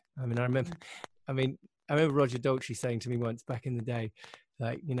music. I mean, I remember Roger Daltrey saying to me once back in the day,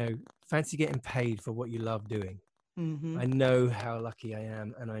 like, you know, fancy getting paid for what you love doing. I know how lucky I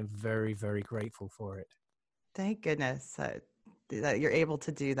am, and I'm very, very grateful for it. Thank goodness that you're able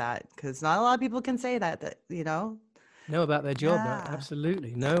to do that, because not a lot of people can say that you know. Know about their job.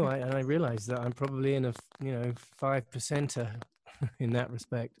 Absolutely. No, I realize that I'm probably in a, you know, 5%er in that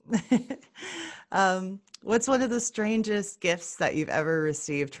respect. What's one of the strangest gifts that you've ever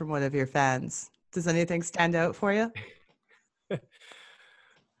received from one of your fans? Does anything stand out for you?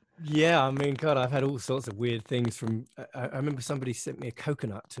 Yeah, I mean, God, I've had all sorts of weird things from. I remember somebody sent me a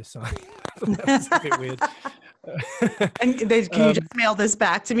coconut to sign. That was a bit weird. And can you just mail this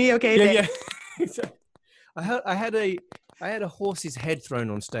back to me? Okay. Yeah. I had a I had a horse's head thrown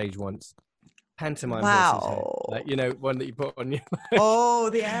on stage once. Pantomime horse's head. Wow. Like, you know, one that you put on your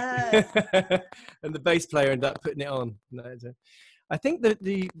Oh, yeah. and the bass player ended up putting it on. I think that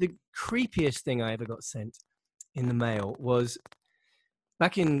the creepiest thing I ever got sent in the mail was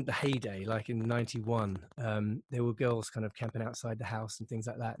back in the heyday, like in 91, there were girls kind of camping outside the house and things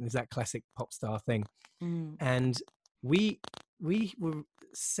like that. And there's that classic pop star thing. Mm. And we were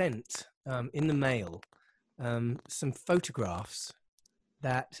sent in the mail some photographs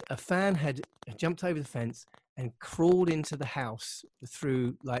that a fan had jumped over the fence and crawled into the house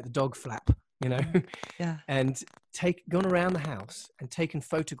through like the dog flap, you know, Yeah. and gone around the house and taken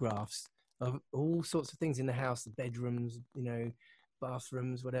photographs of all sorts of things in the house, the bedrooms, you know,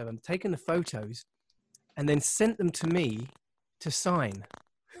 bathrooms, whatever, and taken the photos and then sent them to me to sign.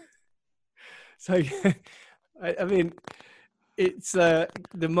 So, I mean, it's the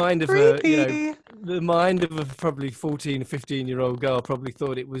mind of the mind of a probably 14 or 15-year-old girl probably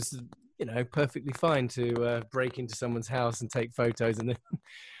thought it was, you know, perfectly fine to break into someone's house and take photos. And then,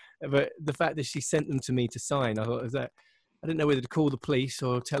 but the fact that she sent them to me to sign, I thought, I didn't know whether to call the police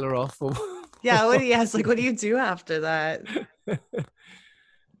or tell her off. Or Yeah. What do you do after that?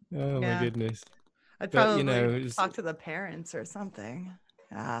 Oh my goodness. I'd But, probably you know, talk to the parents or something.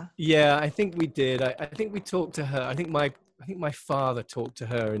 Yeah. Yeah, I think we did. I think we talked to her. I think my father talked to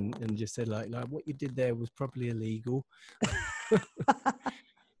her and just said like what you did there was probably illegal.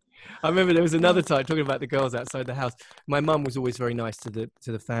 I remember there was another time talking about the girls outside the house. My mum was always very nice to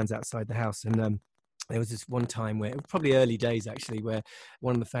the fans outside the house, and there was this one time where, probably early days actually, where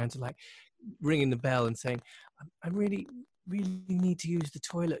one of the fans were like ringing the bell and saying, I really need to use the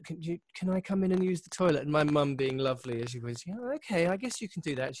toilet. Can I come in and use the toilet? And my mum, being lovely as she was, yeah, okay, I guess you can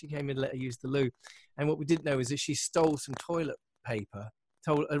do that. She came in and let her use the loo. And what we didn't know is that she stole some toilet paper,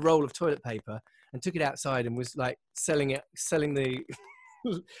 a roll of toilet paper, and took it outside and was like selling the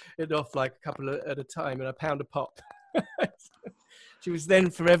it off like a couple at a time, and a pound a pop. She was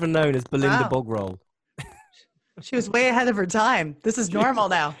then forever known as Belinda Bogrol. She was way ahead of her time. This is normal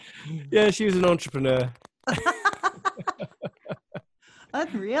now. Yeah, she was an entrepreneur.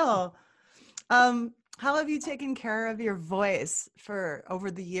 Unreal. How have you taken care of your voice for over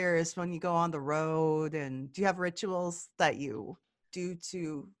the years when you go on the road? And do you have rituals that you do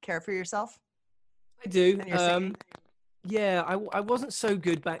to care for yourself? I do. when you're singing? Yeah, I wasn't so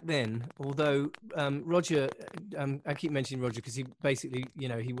good back then, although Roger, I keep mentioning Roger because he basically, you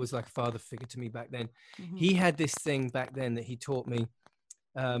know, he was like a father figure to me back then. Mhm. He had this thing back then that he taught me.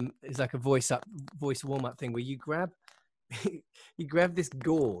 It's like a voice warm-up thing where you grab this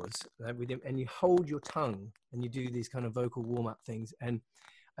gauze with him and you hold your tongue and you do these kind of vocal warm-up things. And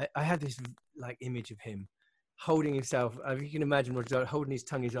I had this like image of him holding himself, if you can imagine Roger holding his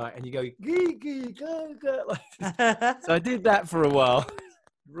tongue in his eye, and you go gee, gee, go, go, like this. So I did that for a while.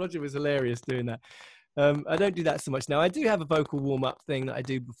 Roger was hilarious doing that. I don't do that so much now. I do have a vocal warm-up thing that I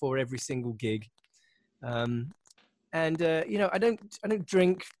do before every single gig. You know, I don't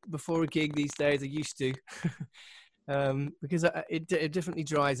drink before a gig these days. I used to, because it definitely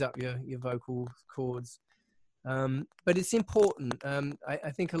dries up your vocal cords. But it's important.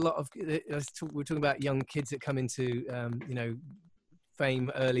 I think a lot of we're talking about young kids that come into you know,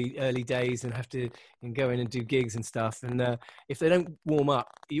 fame early days and have to go in and do gigs and stuff. And if they don't warm up,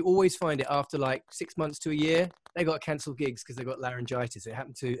 you always find it after like 6 months to a year, they got to cancel gigs because they got laryngitis. It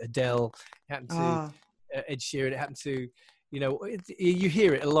happened to Adele. It happened to Ed Sheeran. It happened to, you know, you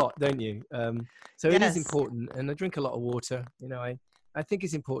hear it a lot, don't you? So it is important. And I drink a lot of water. You know, I think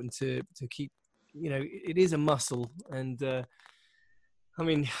it's important to keep. You know, it is a muscle, and I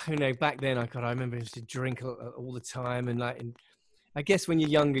mean, you know, back then I remember I used to drink all the time, and I guess when you're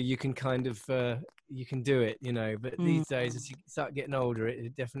younger you can kind of you can do it, you know, but these days as you start getting older,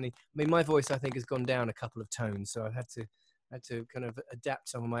 it definitely. I mean, my voice I think has gone down a couple of tones, so I've had to kind of adapt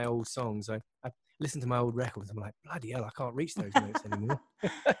some of my old songs. I listen to my old records, I'm like, bloody hell, I can't reach those notes anymore.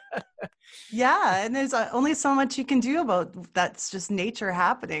 Yeah, and there's only so much you can do about that's just nature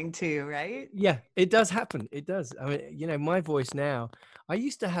happening too, right? Yeah, it does happen. It does. I mean, you know, my voice now, I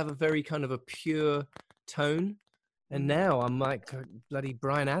used to have a very kind of a pure tone, and now I'm like bloody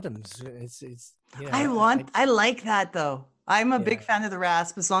Bryan Adams. It's you know, I like that though. I'm a big fan of the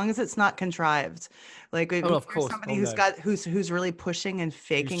rasp as long as it's not contrived. Like if of you're course. somebody who's really pushing and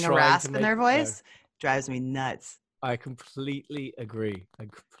faking a trying rasp to in their make- voice, drives me nuts. I completely agree.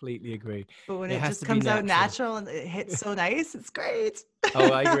 But when It it has just to be comes out natural. natural and it hits so nice, it's great.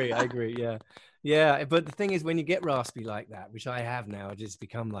 Oh, I agree. Yeah. But the thing is, when you get raspy like that, which I have now, just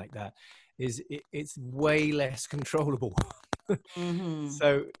become like that, is it's way less controllable. Mhm.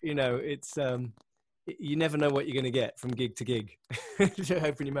 So, you know, it's you never know what you're going to get from gig to gig. You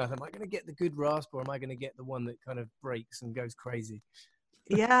open your mouth. Am I going to get the good rasp, or am I going to get the one that kind of breaks and goes crazy?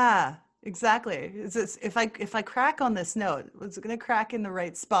 Yeah, exactly. Is this, if I crack on this note, is it going to crack in the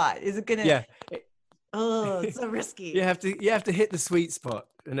right spot? Is it going to? Yeah. Oh, it's so risky. You have to hit the sweet spot,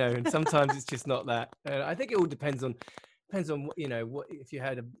 and sometimes it's just not that. I think it all depends on what if you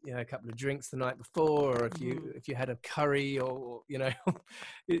had a couple of drinks the night before, or if you had a curry, or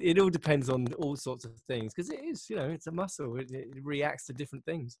it all depends on all sorts of things, because it is it's a muscle. It reacts to different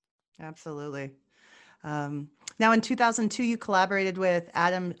things. Absolutely. Now in 2002 you collaborated with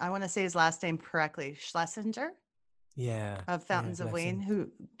Adam, I want to say his last name correctly, Schlesinger. Yeah, of Fountains of Wayne, who,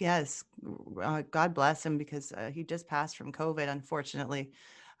 yes, God bless him, because he just passed from COVID, unfortunately.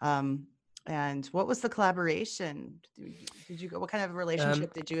 And what was the collaboration? Did you go? What kind of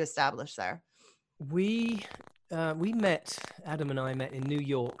relationship did you establish there? We met, Adam and I met in New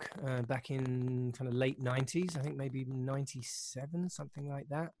York back in kind of late 90s, I think maybe 97, something like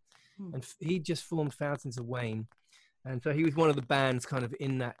that. And he just formed Fountains of Wayne, and so he was one of the bands kind of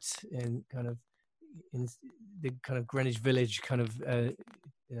in the kind of Greenwich Village kind of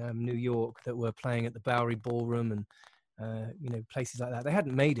New York that were playing at the Bowery Ballroom and places like that. They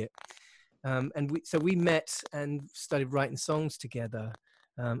hadn't made it, and we met and started writing songs together.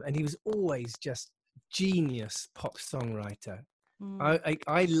 And he was always just genius pop songwriter. I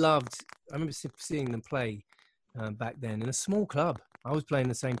remember seeing them play back then in a small club. I was playing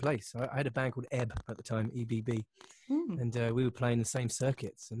the same place. I had a band called Ebb at the time, EBB, and we were playing the same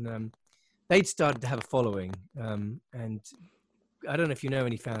circuits. And they'd started to have a following, and I don't know if you know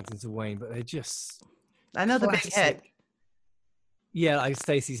any Fountains of Wayne, but they're just I know classic. The big hit. Yeah, like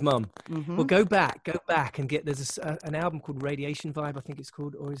Stacey's mum. Well, go back and get. There's an album called Radiation Vibe, I think it's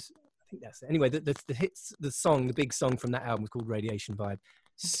called, I think that's it. Anyway, the hits, the big song from that album is called Radiation Vibe.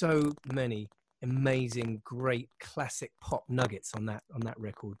 So many amazing, great classic pop nuggets on that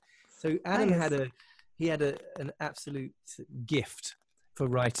record. So Adam had an absolute gift for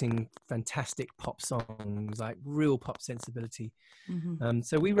writing fantastic pop songs, like real pop sensibility.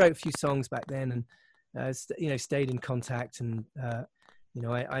 So we wrote a few songs back then, and stayed in contact. And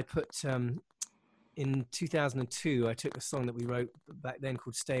I put in 2002, I took a song that we wrote back then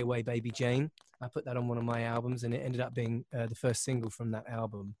called "Stay Away, Baby Jane." I put that on one of my albums, and it ended up being the first single from that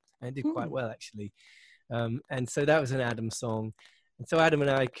album, and it did quite well actually. And so that was an Adam song. And so Adam and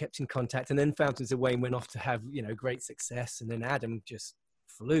I kept in contact, and then Fountains of Wayne went off to have great success, and then Adam just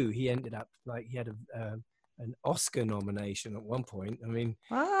flew. He ended up he had an Oscar nomination at one point. I mean,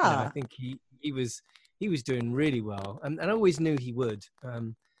 I think he was doing really well, and I always knew he would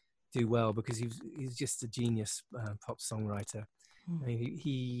do well, because he's just a genius pop songwriter. I mean,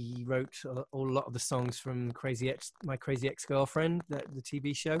 he wrote a lot of the songs from My Crazy Ex-Girlfriend, the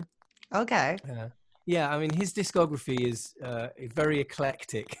TV show. Okay. Yeah, I mean, his discography is very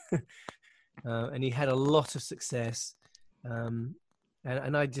eclectic, and he had a lot of success. And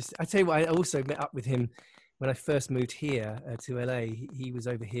I tell you what, I also met up with him when I first moved here to LA. He was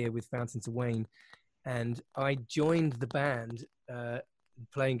over here with Fountains of Wayne, and I joined the band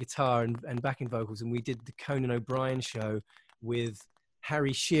playing guitar and backing vocals, and we did the Conan O'Brien show with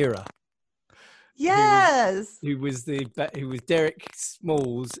Harry Shearer. Yes, who was Derek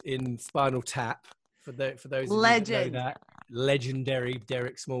Smalls in Spinal Tap. For those who don't know that, legendary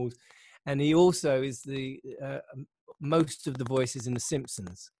Derek Smalls, and he also is the most of the voices in The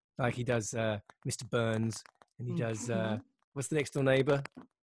Simpsons. Like he does Mr. Burns, and he does what's the next door neighbor?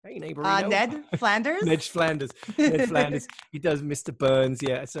 Hey, neighbor. Ned Flanders. Ned Flanders. He does Mr. Burns.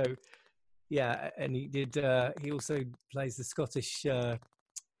 Yeah. So, yeah, and he did. He also plays the Scottish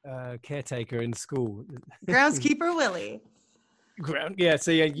caretaker in school. Groundskeeper Willie. Yeah.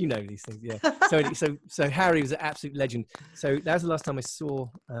 So yeah, you know these things. Yeah. So Harry was an absolute legend. So that was the last time I saw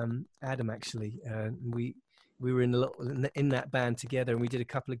Adam actually. We were in that band together, and we did a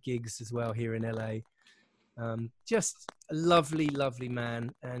couple of gigs as well here in LA. Just a lovely, lovely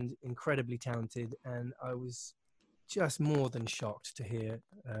man, and incredibly talented. And I was just more than shocked to hear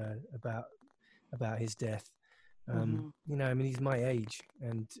about his death. I mean, he's my age,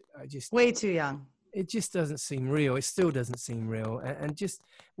 and I just way too young. It just doesn't seem real. It still doesn't seem real, and just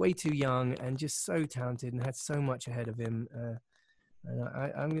way too young, and just so talented, and had so much ahead of him. And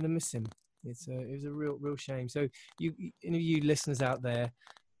I'm going to miss him. It was a real shame. So you listeners out there,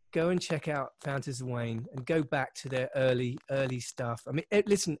 go and check out Fountains of Wayne and go back to their early stuff. I mean,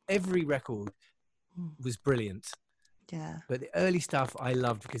 listen, every record was brilliant. Yeah. But the early stuff I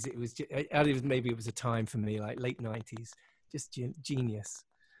loved, because it was maybe it was a time for me, like late 90s, just genius.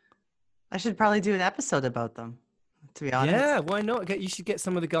 I should probably do an episode about them. to be honest. Yeah, why not? You should get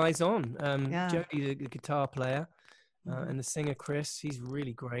some of the guys on. Yeah. Jody, the guitar player, and the singer Chris. He's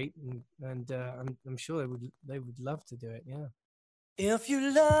really great, and I'm sure they would love to do it. Yeah. If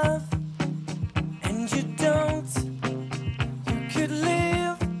you love and you don't, you could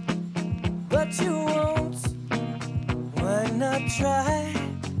live, but you won't. Why not try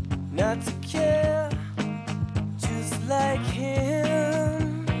not to care, just like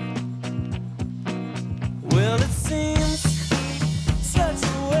him? Well, it seems such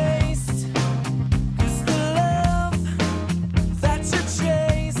a waste, 'cause the love that you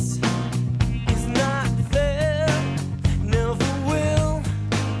chase is not there, never will,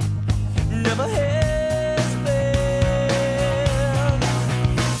 never has been.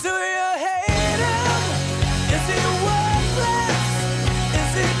 Do you hate him? Is he worthless?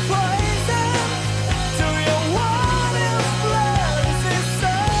 Is he poison? Do you want his blood? Is he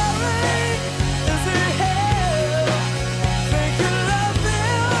sorry? Is he hell? Think you love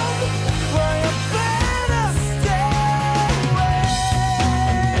him? Well, you better stay away.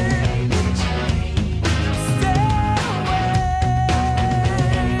 Stay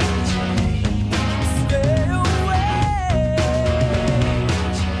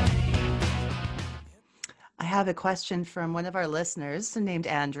I have a question from one of our listeners named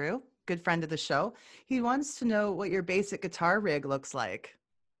Andrew, good friend of the show. He wants to know what your basic guitar rig looks like.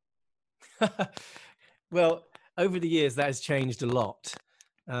 Well, over the years, that has changed a lot.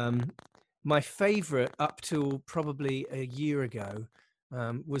 My favorite up till probably a year ago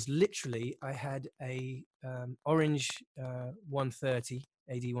was literally, I had a orange 130,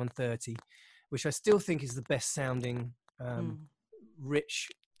 AD 130, which I still think is the best sounding rich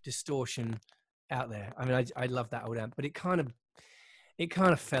distortion out there. I mean, I love that old amp, but it kind of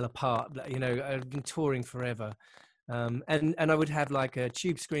fell apart. You know, I've been touring forever, and I would have like a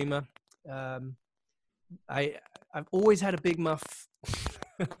Tube Screamer. I've always had a Big Muff.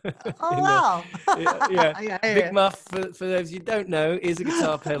 Oh wow! Yeah. Big Muff, for those you don't know, is a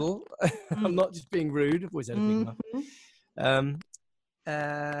guitar pedal. I'm not just being rude. I've always had a Big Muff.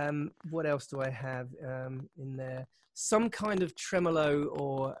 What else do I have in there? Some kind of tremolo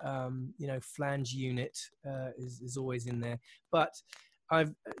or flange unit is always in there. But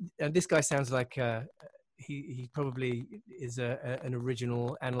this guy sounds like he probably is an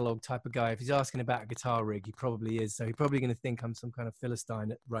original analog type of guy. If he's asking about a guitar rig, he probably is. So he's probably going to think I'm some kind of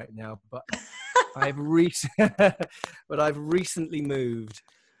Philistine right now. But I've recently moved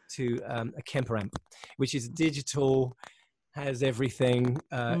to a Kemper amp, which is digital, has everything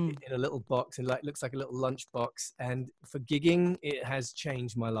in a little box, and looks like a little lunch box. And for gigging, it has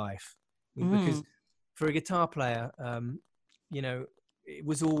changed my life because for a guitar player, it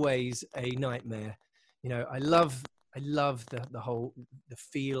was always a nightmare. You know, I love the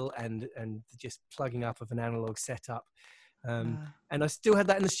feel and just plugging up of an analog setup. And I still had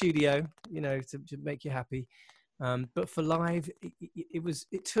that in the studio, to make you happy. But for live,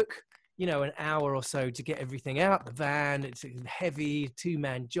 it took, an hour or so to get everything out the van. It's a heavy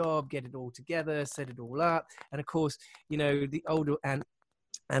 2-man job, get it all together, set it all up. And of course, the older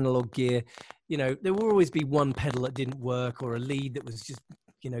analog gear, there will always be one pedal that didn't work or a lead that was just,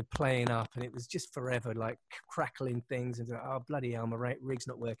 playing up, and it was just forever like crackling things and oh bloody hell, my rig's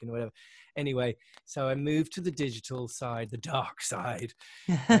not working or whatever. Anyway, so I moved to the digital side, the dark side,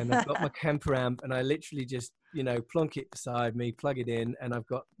 and I've got my Kemper amp, and I literally just plonk it beside me, plug it in, and I've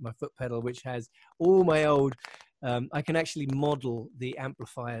got my foot pedal which has all my old I can actually model the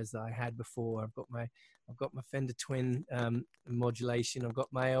amplifiers that I had before. I've got my Fender Twin modulation. I've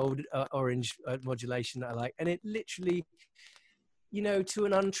got my old orange modulation that I like, and it literally, to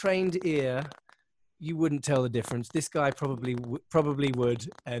an untrained ear, you wouldn't tell the difference. This guy probably would,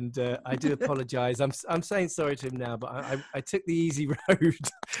 and I do apologize. I'm saying sorry to him now, but I took the easy road.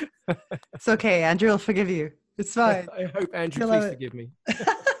 It's okay. Andrew will forgive you. It's fine. I hope Andrew, please forgive me.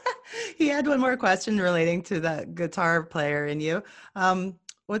 He had one more question relating to that guitar player in you.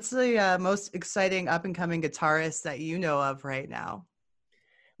 What's the most exciting up-and-coming guitarist that you know of right now?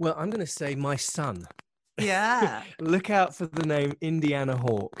 Well, I'm going to say my son. Yeah. Look out for the name Indiana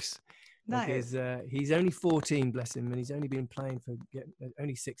Hawks. Nice. Because he's only 14, bless him, and he's only been playing for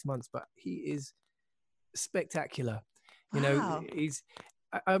only 6 months, but he is spectacular. Wow.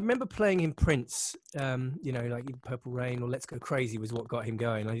 I remember playing him Prince, like Purple Rain or Let's Go Crazy was what got him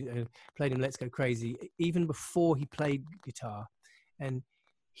going. I played him Let's Go Crazy even before he played guitar, and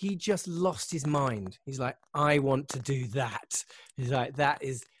he just lost his mind. He's like, I want to do that. He's like, that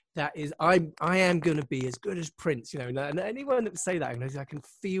is, I am going to be as good as Prince, and anyone that would say that, I can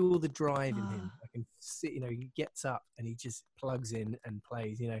feel the drive in him. I can see, he gets up and he just plugs in and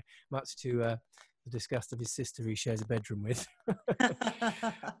plays, much to the disgust of his sister who he shares a bedroom with.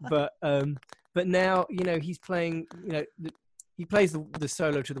 But now, you know, he's playing, you know, he plays the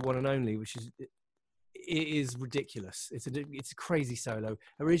solo to the one and only, which is ridiculous. It's a crazy solo,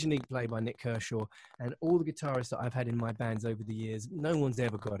 originally played by Nick Kershaw, and all the guitarists that I've had in my bands over the years, no one's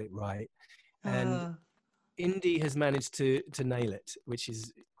ever got it right. And Indy has managed to nail it, which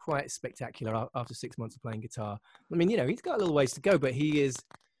is quite spectacular after 6 months of playing guitar. I mean, you know, he's got a little ways to go, but he's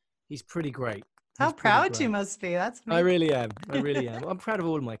pretty great. How proud you must be. That's I really am. I'm proud of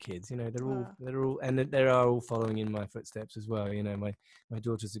all of my kids. You know, they're all, and they are all following in my footsteps as well. You know, my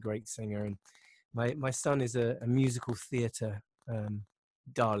daughter's a great singer, and my son is a musical theatre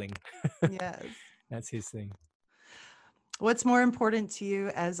darling. Yes. That's his thing. What's more important to you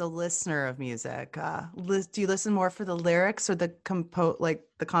as a listener of music? Do you listen more for the lyrics or the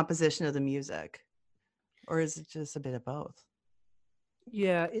composition of the music, or is it just a bit of both?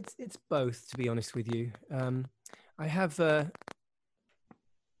 Yeah, it's both, to be honest with you. I have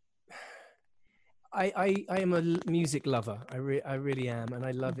I am a music lover. I really am, and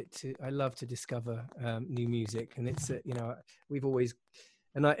I love to discover new music. And it's you know, we've always,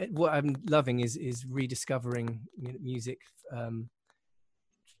 and what I'm loving is rediscovering music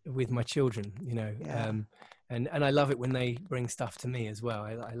with my children. You know, and I love it when they bring stuff to me as well.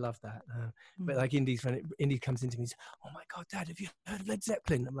 I love that. But like Indy comes into me and says, "Oh my God, Dad, have you heard of Led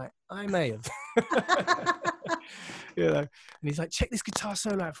Zeppelin?" I'm like, "I may have." You know, and he's like, "Check this guitar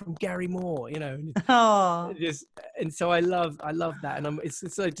solo out from Gary Moore." You know, and so I love that, and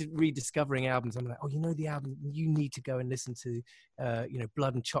it's like rediscovering albums. I'm like, "Oh, you know the album? You need to go and listen to, you know,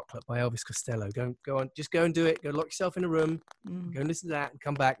 Blood and Chocolate by Elvis Costello. Go on, just go and do it. Go lock yourself in a room, go and listen to that, and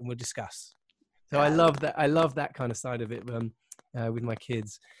come back, and we'll discuss." So I love that. I love that kind of side of it with my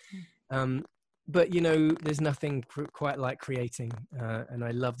kids. But you know, there's nothing quite like creating, and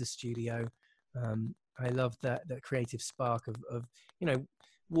I love the studio. I love that creative spark of you know,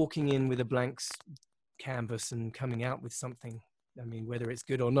 walking in with a blank canvas and coming out with something. I mean, whether it's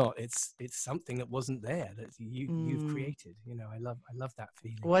good or not, it's something that wasn't there that you've created. You know, I love that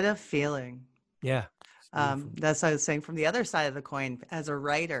feeling. What a feeling! Yeah, that's what I was saying. From the other side of the coin, as a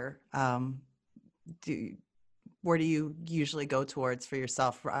writer, where do you usually go towards for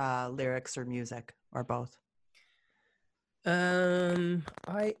yourself, lyrics or music, or both?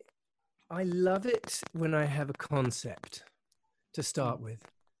 I love it when I have a concept to start with,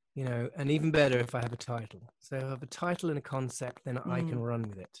 you know, and even better if I have a title. So if I have a title and a concept, then I can run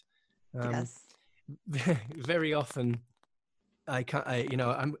with it. Yes. Very often, I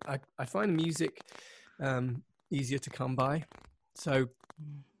find music easier to come by. So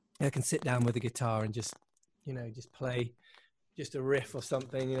I can sit down with a guitar and just play just a riff or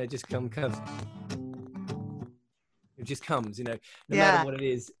something, you know, just comes. It just comes, you know, no matter what it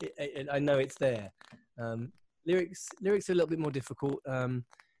is, I know it's there. Lyrics are a little bit more difficult,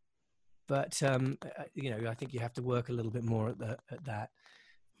 but you know, I think you have to work a little bit more at that.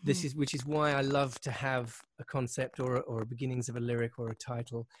 Which is why I love to have a concept or beginnings of a lyric or a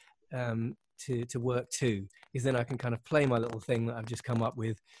title to work to, because then I can kind of play my little thing that I've just come up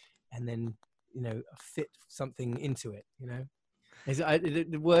with, and then, you know, fit something into it, you know.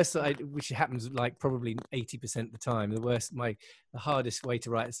 The worst, which happens like probably 80% of the time, the hardest way to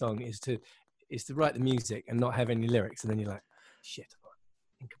write a song is to write the music and not have any lyrics, and then you're like, shit,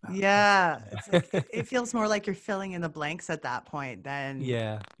 think about it. Like, it feels more like you're filling in the blanks at that point than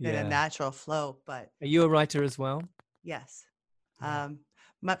a natural flow. But are you a writer as well? Yes.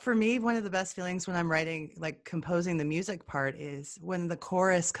 But for me, one of the best feelings when I'm writing, like composing the music part, is when the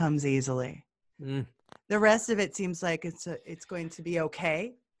chorus comes easily. The rest of it seems like it's going to be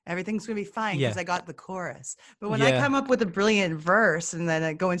okay. Everything's going to be fine because I got the chorus. But when I come up with a brilliant verse and then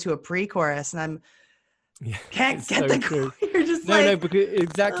I go into a pre-chorus and can't get the chorus, you're just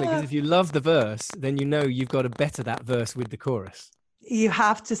because if you love the verse, then you know you've got to better that verse with the chorus. You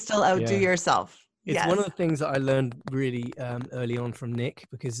have to still outdo yourself. It's one of the things that I learned really early on from Nick,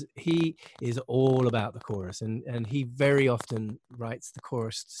 because he is all about the chorus, and he very often writes the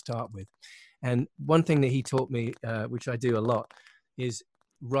chorus to start with. And one thing that he taught me, which I do a lot, is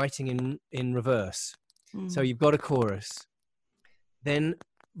writing in reverse. So you've got a chorus, then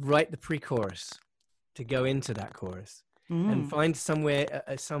write the pre-chorus to go into that chorus, and find somewhere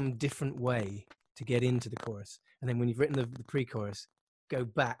some different way to get into the chorus. And then when you've written the pre-chorus, go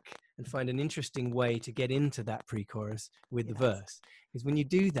back and find an interesting way to get into that pre-chorus with the verse. Because when you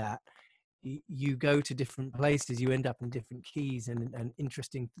do that, you go to different places, you end up in different keys, and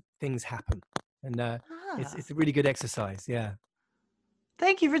interesting things happen. And it's a really good exercise.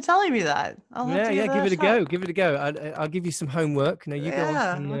 Thank you for telling me that. I'll have to Give that it a shot. go. Give it a go. I'll give you some homework. No, you go off.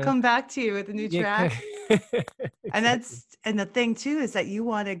 Yeah, And, I'll come back to you with a new track. And the thing too is that you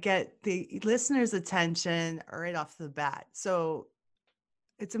want to get the listener's attention right off the bat. So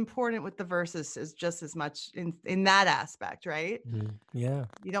it's important with the verses is just as much in that aspect, right? Yeah.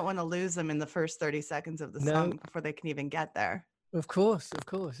 You don't want to lose them in the first 30 seconds of the song before they can even get there. Of course.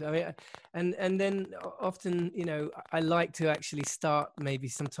 I mean, and then often, I like to actually start maybe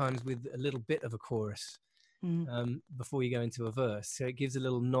sometimes with a little bit of a chorus before you go into a verse. So it gives a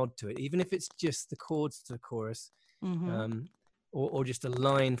little nod to it, even if it's just the chords to the chorus, or just a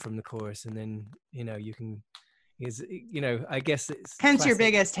line from the chorus, and then you can. I guess it's hence your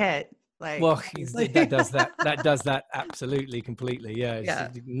classic. biggest hit. That does that absolutely completely. Yeah,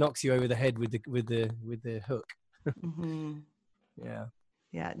 it knocks you over the head with the hook.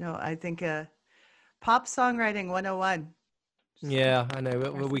 Yeah, no, I think pop songwriting 101. Yeah, I know.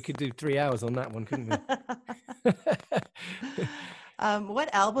 Well, we could do 3 hours on that one, couldn't we?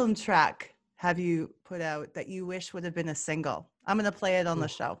 What album track have you put out that you wish would have been a single? I'm going to play it on the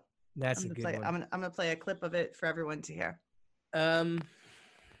show. That's a good one. I'm going to play a clip of it for everyone to hear. You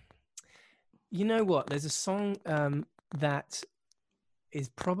know what? There's a song that is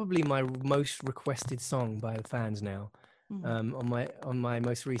probably my most requested song by the fans now. On my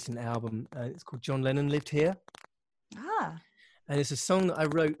most recent album. It's called John Lennon Lived Here. And it's a song that I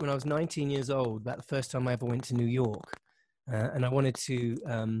wrote when I was 19 years old, about the first time I ever went to New York. And I wanted to,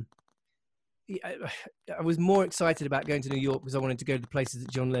 I was more excited about going to New York because I wanted to go to the places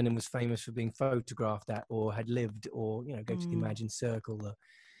that John Lennon was famous for being photographed at, or had lived, or, go to the Imagine Circle.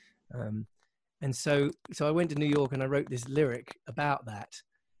 And so I went to New York and I wrote this lyric about that.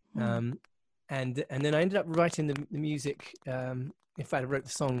 And then I ended up writing the music. In fact, I wrote the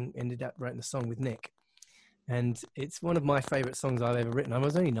song, ended up writing the song with Nick. And it's one of my favorite songs I've ever written. I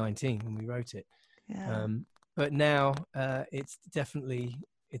was only 19 when we wrote it. Yeah. But now it's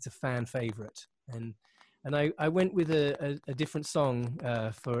a fan favorite. And I went with a different song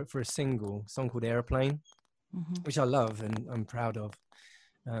for a song called Airplane, which I love and I'm proud of.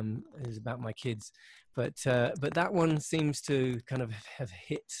 It's about my kids. But that one seems to kind of have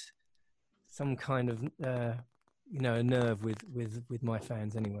hit some kind of a nerve with my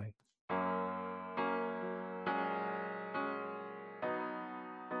fans anyway.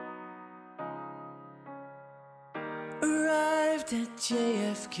 Arrived at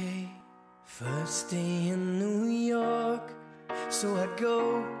JFK, first day in New York, so I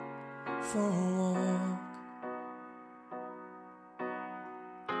go for a walk.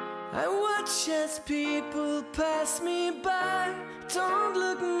 I watch as people pass me by, don't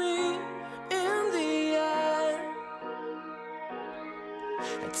look me in the eye.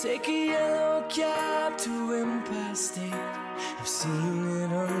 I take a yellow cab to Empire State. I've seen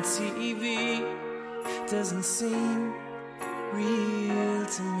it on TV, doesn't seem real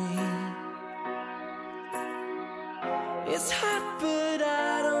to me. It's hot but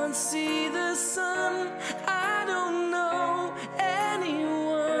I don't see the sun. I don't know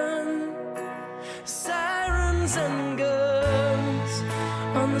anyone. Sirens and guns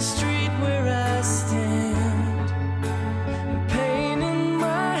on the street where I stand, pain in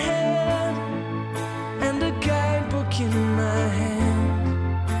my head and a guidebook in my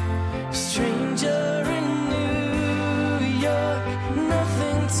hand. Stranger in New York,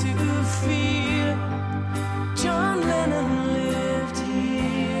 nothing to fear. John Lennon lived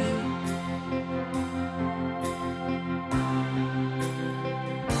here.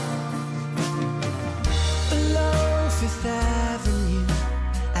 Along Fifth Avenue,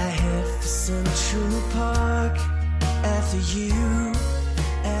 I head for Central Park. After you,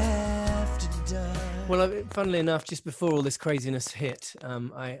 after dark. Well, funnily enough, just before all this craziness hit,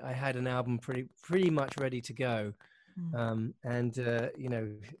 I had an album pretty much ready to go.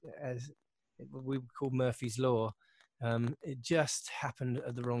 As we call Murphy's Law, it just happened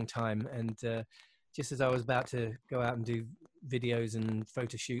at the wrong time. And just as I was about to go out and do videos and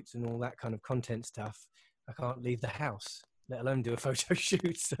photo shoots and all that kind of content stuff, I can't leave the house, let alone do a photo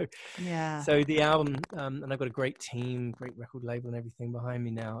shoot. So the album, and I've got a great team, great record label and everything behind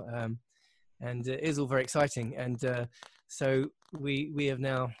me now. And it is all very exciting. And so we have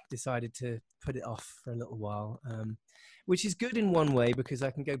now decided to put it off for a little while, which is good in one way because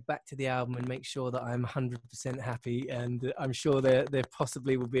I can go back to the album and make sure that I'm 100% happy. And I'm sure there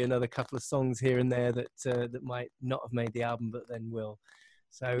possibly will be another couple of songs here and there that might not have made the album, but then will.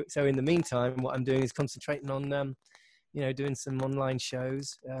 So in the meantime, what I'm doing is concentrating on, doing some online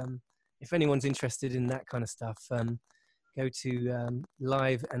shows. If anyone's interested in that kind of stuff, go to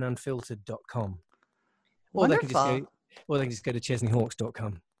liveandunfiltered.com. Or they can just go, or they can just go to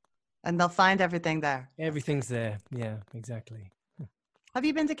chesneyhawks.com. And they'll find everything there. Everything's there. Yeah, exactly. Have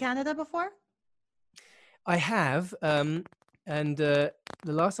you been to Canada before? I have. And the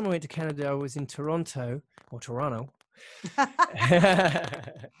last time I went to Canada, I was in Toronto. Toronto. And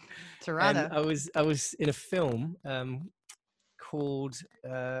I was in a film called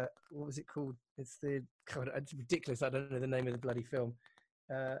what was it called? It's ridiculous. I don't know the name of the bloody film.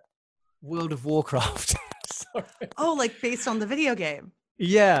 World of Warcraft. Sorry. Oh, like based on the video game.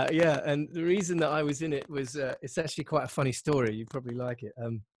 Yeah. And the reason that I was in it was it's actually quite a funny story. You probably like it.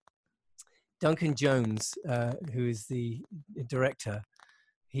 Duncan Jones, who is the director,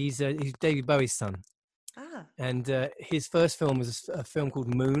 he's David Bowie's son. Ah. And his first film was a film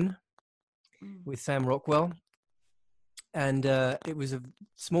called Moon with Sam Rockwell. And it was a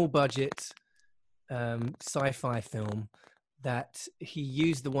small budget sci-fi film that he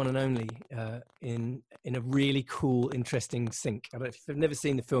used the one and only in a really cool, interesting sync. I don't know if you've never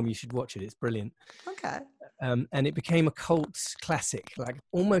seen the film, you should watch it. It's brilliant. Okay. And it became a cult classic, like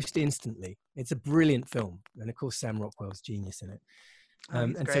almost instantly. It's a brilliant film. And of course, Sam Rockwell's genius in it.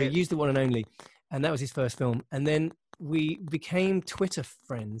 And great. so he used the one and only. And that was his first film. And then we became Twitter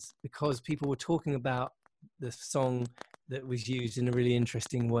friends because people were talking about the song that was used in a really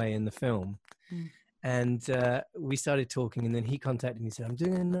interesting way in the film. And we started talking, and then he contacted me and said, I'm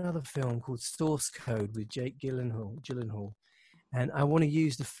doing another film called Source Code with Jake Gyllenhaal, and I want to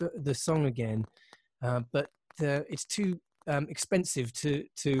use the song again, but it's too expensive to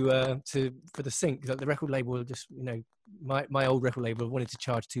for the sync. Like the record label just, my old record label wanted to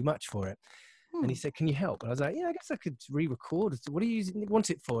charge too much for it. And he said, can you help? And I was like, yeah, I guess I could re-record. What do you want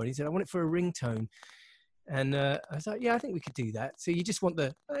it for? And he said, I want it for a ringtone. And I was like, yeah, I think we could do that. So you just want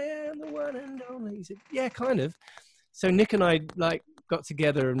the, I am the one and only. He said, yeah, kind of. So Nick and I got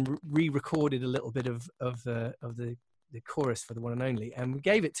together and re-recorded a little bit of the chorus for the one and only, and we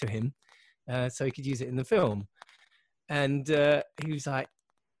gave it to him so he could use it in the film. And he was like,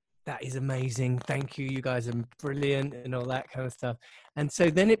 that is amazing. Thank you. You guys are brilliant and all that kind of stuff. And so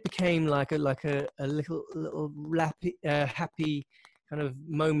then it became like a little happy kind of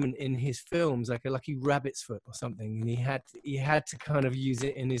moment in his films, like a lucky rabbit's foot or something. And he had to kind of use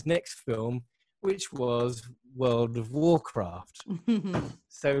it in his next film, which was World of Warcraft.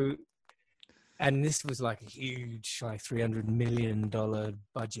 So, and this was like a huge, like $300 million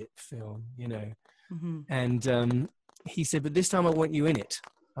budget film, And he said, but this time I want you in it.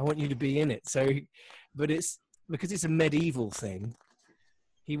 I want you to be in it. So, but it's because it's a medieval thing.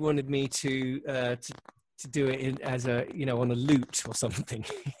 He wanted me to do it as a, on a lute or something.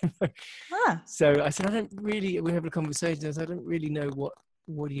 So I said, we were having a conversation. I said, I don't really know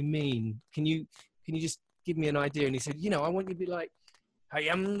what do you mean? Can you just give me an idea? And he said, I want you to be like, I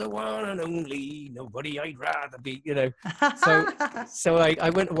am the one and only, nobody I'd rather be, So I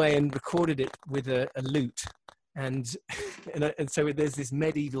went away and recorded it with a lute. And so there's this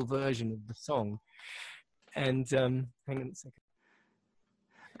medieval version of the song. And hang on a second.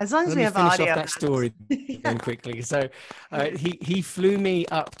 As long as we have finish audio. Off that story then quickly. So he flew me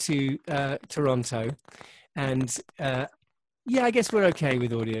up to Toronto, and I guess we're okay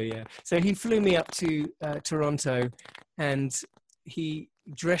with audio. Yeah. So he flew me up to Toronto, and he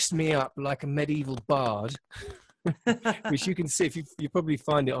dressed me up like a medieval bard, which you can see if you probably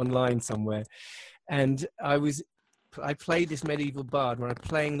find it online somewhere. And I played this medieval bard when I'm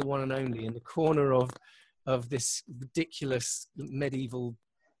playing the one and only in the corner of this ridiculous medieval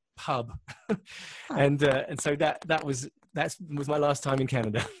pub. and so that was my last time in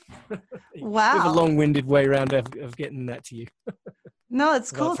Canada. Wow. With a long-winded way around of getting that to you. No,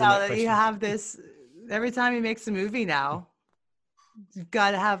 it's cool now that you have this. Every time he makes a movie now, you've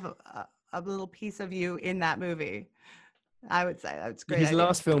got to have a little piece of you in that movie. I would say that's great. His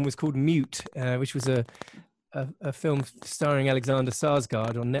last film was called Mute, which was a film starring Alexander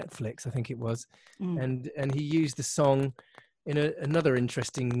Skarsgård on Netflix, I think it was. And he used the song in another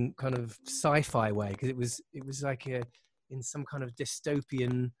interesting kind of sci-fi way, because it was like in some kind of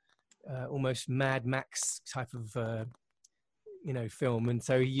dystopian, almost Mad Max type of film, and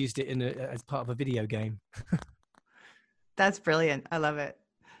so he used it as part of a video game. That's brilliant. I love it.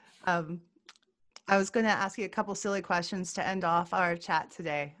 I was going to ask you a couple silly questions to end off our chat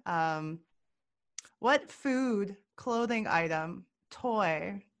today. What food, clothing item,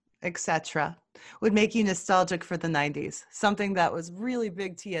 toy, etc., would make you nostalgic for the 90s? Something that was really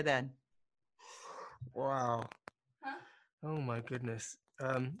big to you then. Wow. Oh my goodness.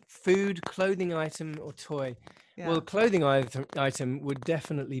 Food, clothing item, or toy? Yeah. Well, clothing item would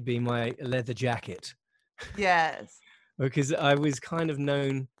definitely be my leather jacket. Yes. Because I was kind of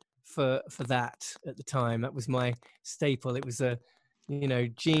known for that at the time. That was my staple. It was a,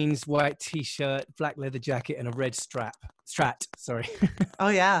 jeans, white t-shirt, black leather jacket, and a red strat. Sorry. Oh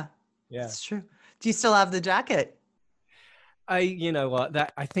yeah. Yeah. It's true. Do you still have the jacket?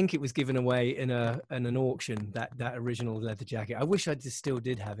 I think it was given away in an auction, that original leather jacket. I wish I still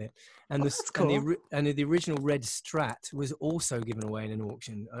did have it. And that's cool. and the original red strat was also given away in an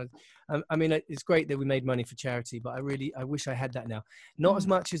auction. I mean, it's great that we made money for charity, but I wish I had that now. Not as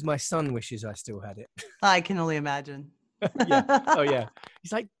much as my son wishes I still had it. I can only imagine. Yeah. Oh yeah.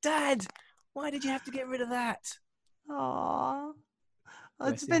 He's like, Dad, why did you have to get rid of that? Aww. Well,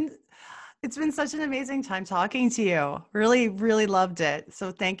 it's been such an amazing time talking to you. Really, really loved it.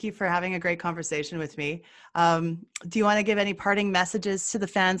 So thank you for having a great conversation with me. Do you want to give any parting messages to the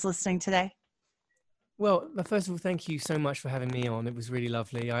fans listening today? Well, first of all, thank you so much for having me on. It was really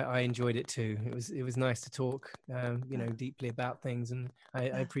lovely. I enjoyed it too. It was nice to talk, deeply about things, and I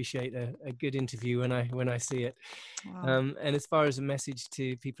appreciate a good interview when I see it. Wow. And as far as a message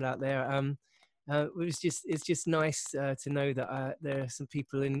to people out there, it's just nice to know that there are some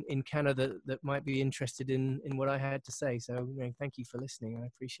people in Canada that might be interested in what I had to say. So thank you for listening. I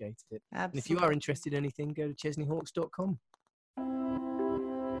appreciate it. Absolutely. And if you are interested in anything, go to chesneyhawks.com.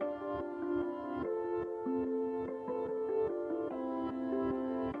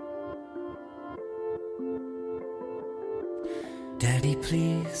 Daddy,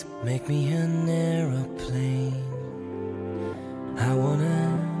 please make me an aeroplane. I want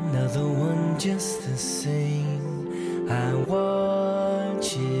another one just the same. I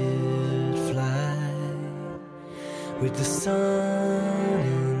watch it fly with the sun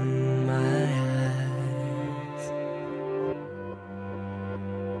in my eyes.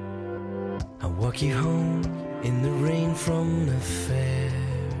 I walk you home in the rain from the fair.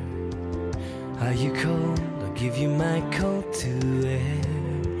 Are you cold? I'll give you my coat to wear.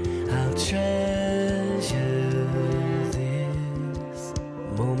 I'll treasure this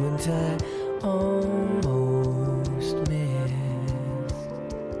moment I almost missed.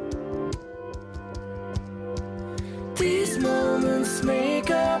 These moments make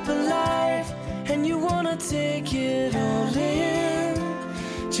up a life, and you wanna take it all in,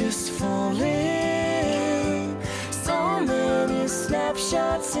 just fall in. So many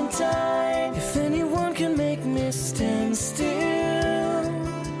snapshots in time. If anyone can make me stand still,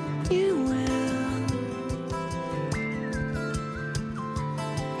 you will.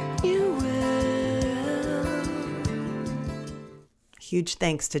 You will. Huge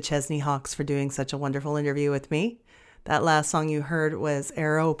thanks to Chesney Hawks for doing such a wonderful interview with me. That last song you heard was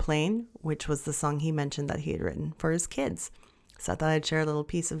Aeroplane, which was the song he mentioned that he had written for his kids. So I thought I'd share a little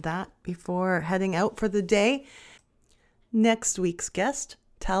piece of that before heading out for the day. Next week's guest,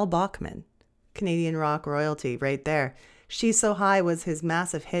 Tal Bachman, Canadian rock royalty right there. She's So High was his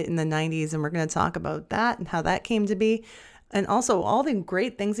massive hit in the 90s, and we're going to talk about that and how that came to be. And also all the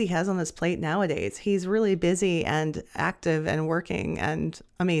great things he has on his plate nowadays. He's really busy and active and working and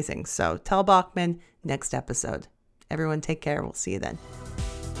amazing. So Tal Bachman, next episode. Everyone take care. We'll see you then.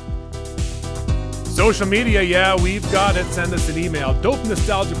 Social media, yeah, we've got it. Send us an email,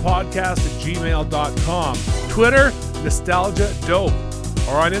 dopenostalgiapodcast@gmail.com. Twitter, Nostalgia Dope.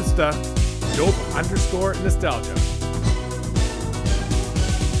 Or on Insta, Dope_Nostalgia.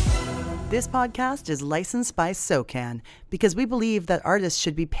 This podcast is licensed by SOCAN because we believe that artists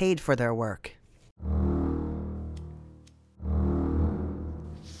should be paid for their work.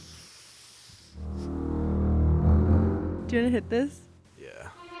 Do you want to hit this? Yeah.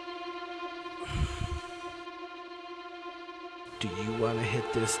 Do you want to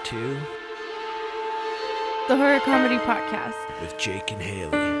hit this too? The Horror Comedy Podcast with Jake and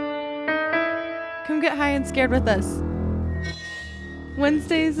Haley. Come get high and scared with us.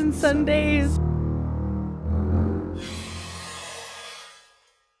 Wednesdays and Sundays.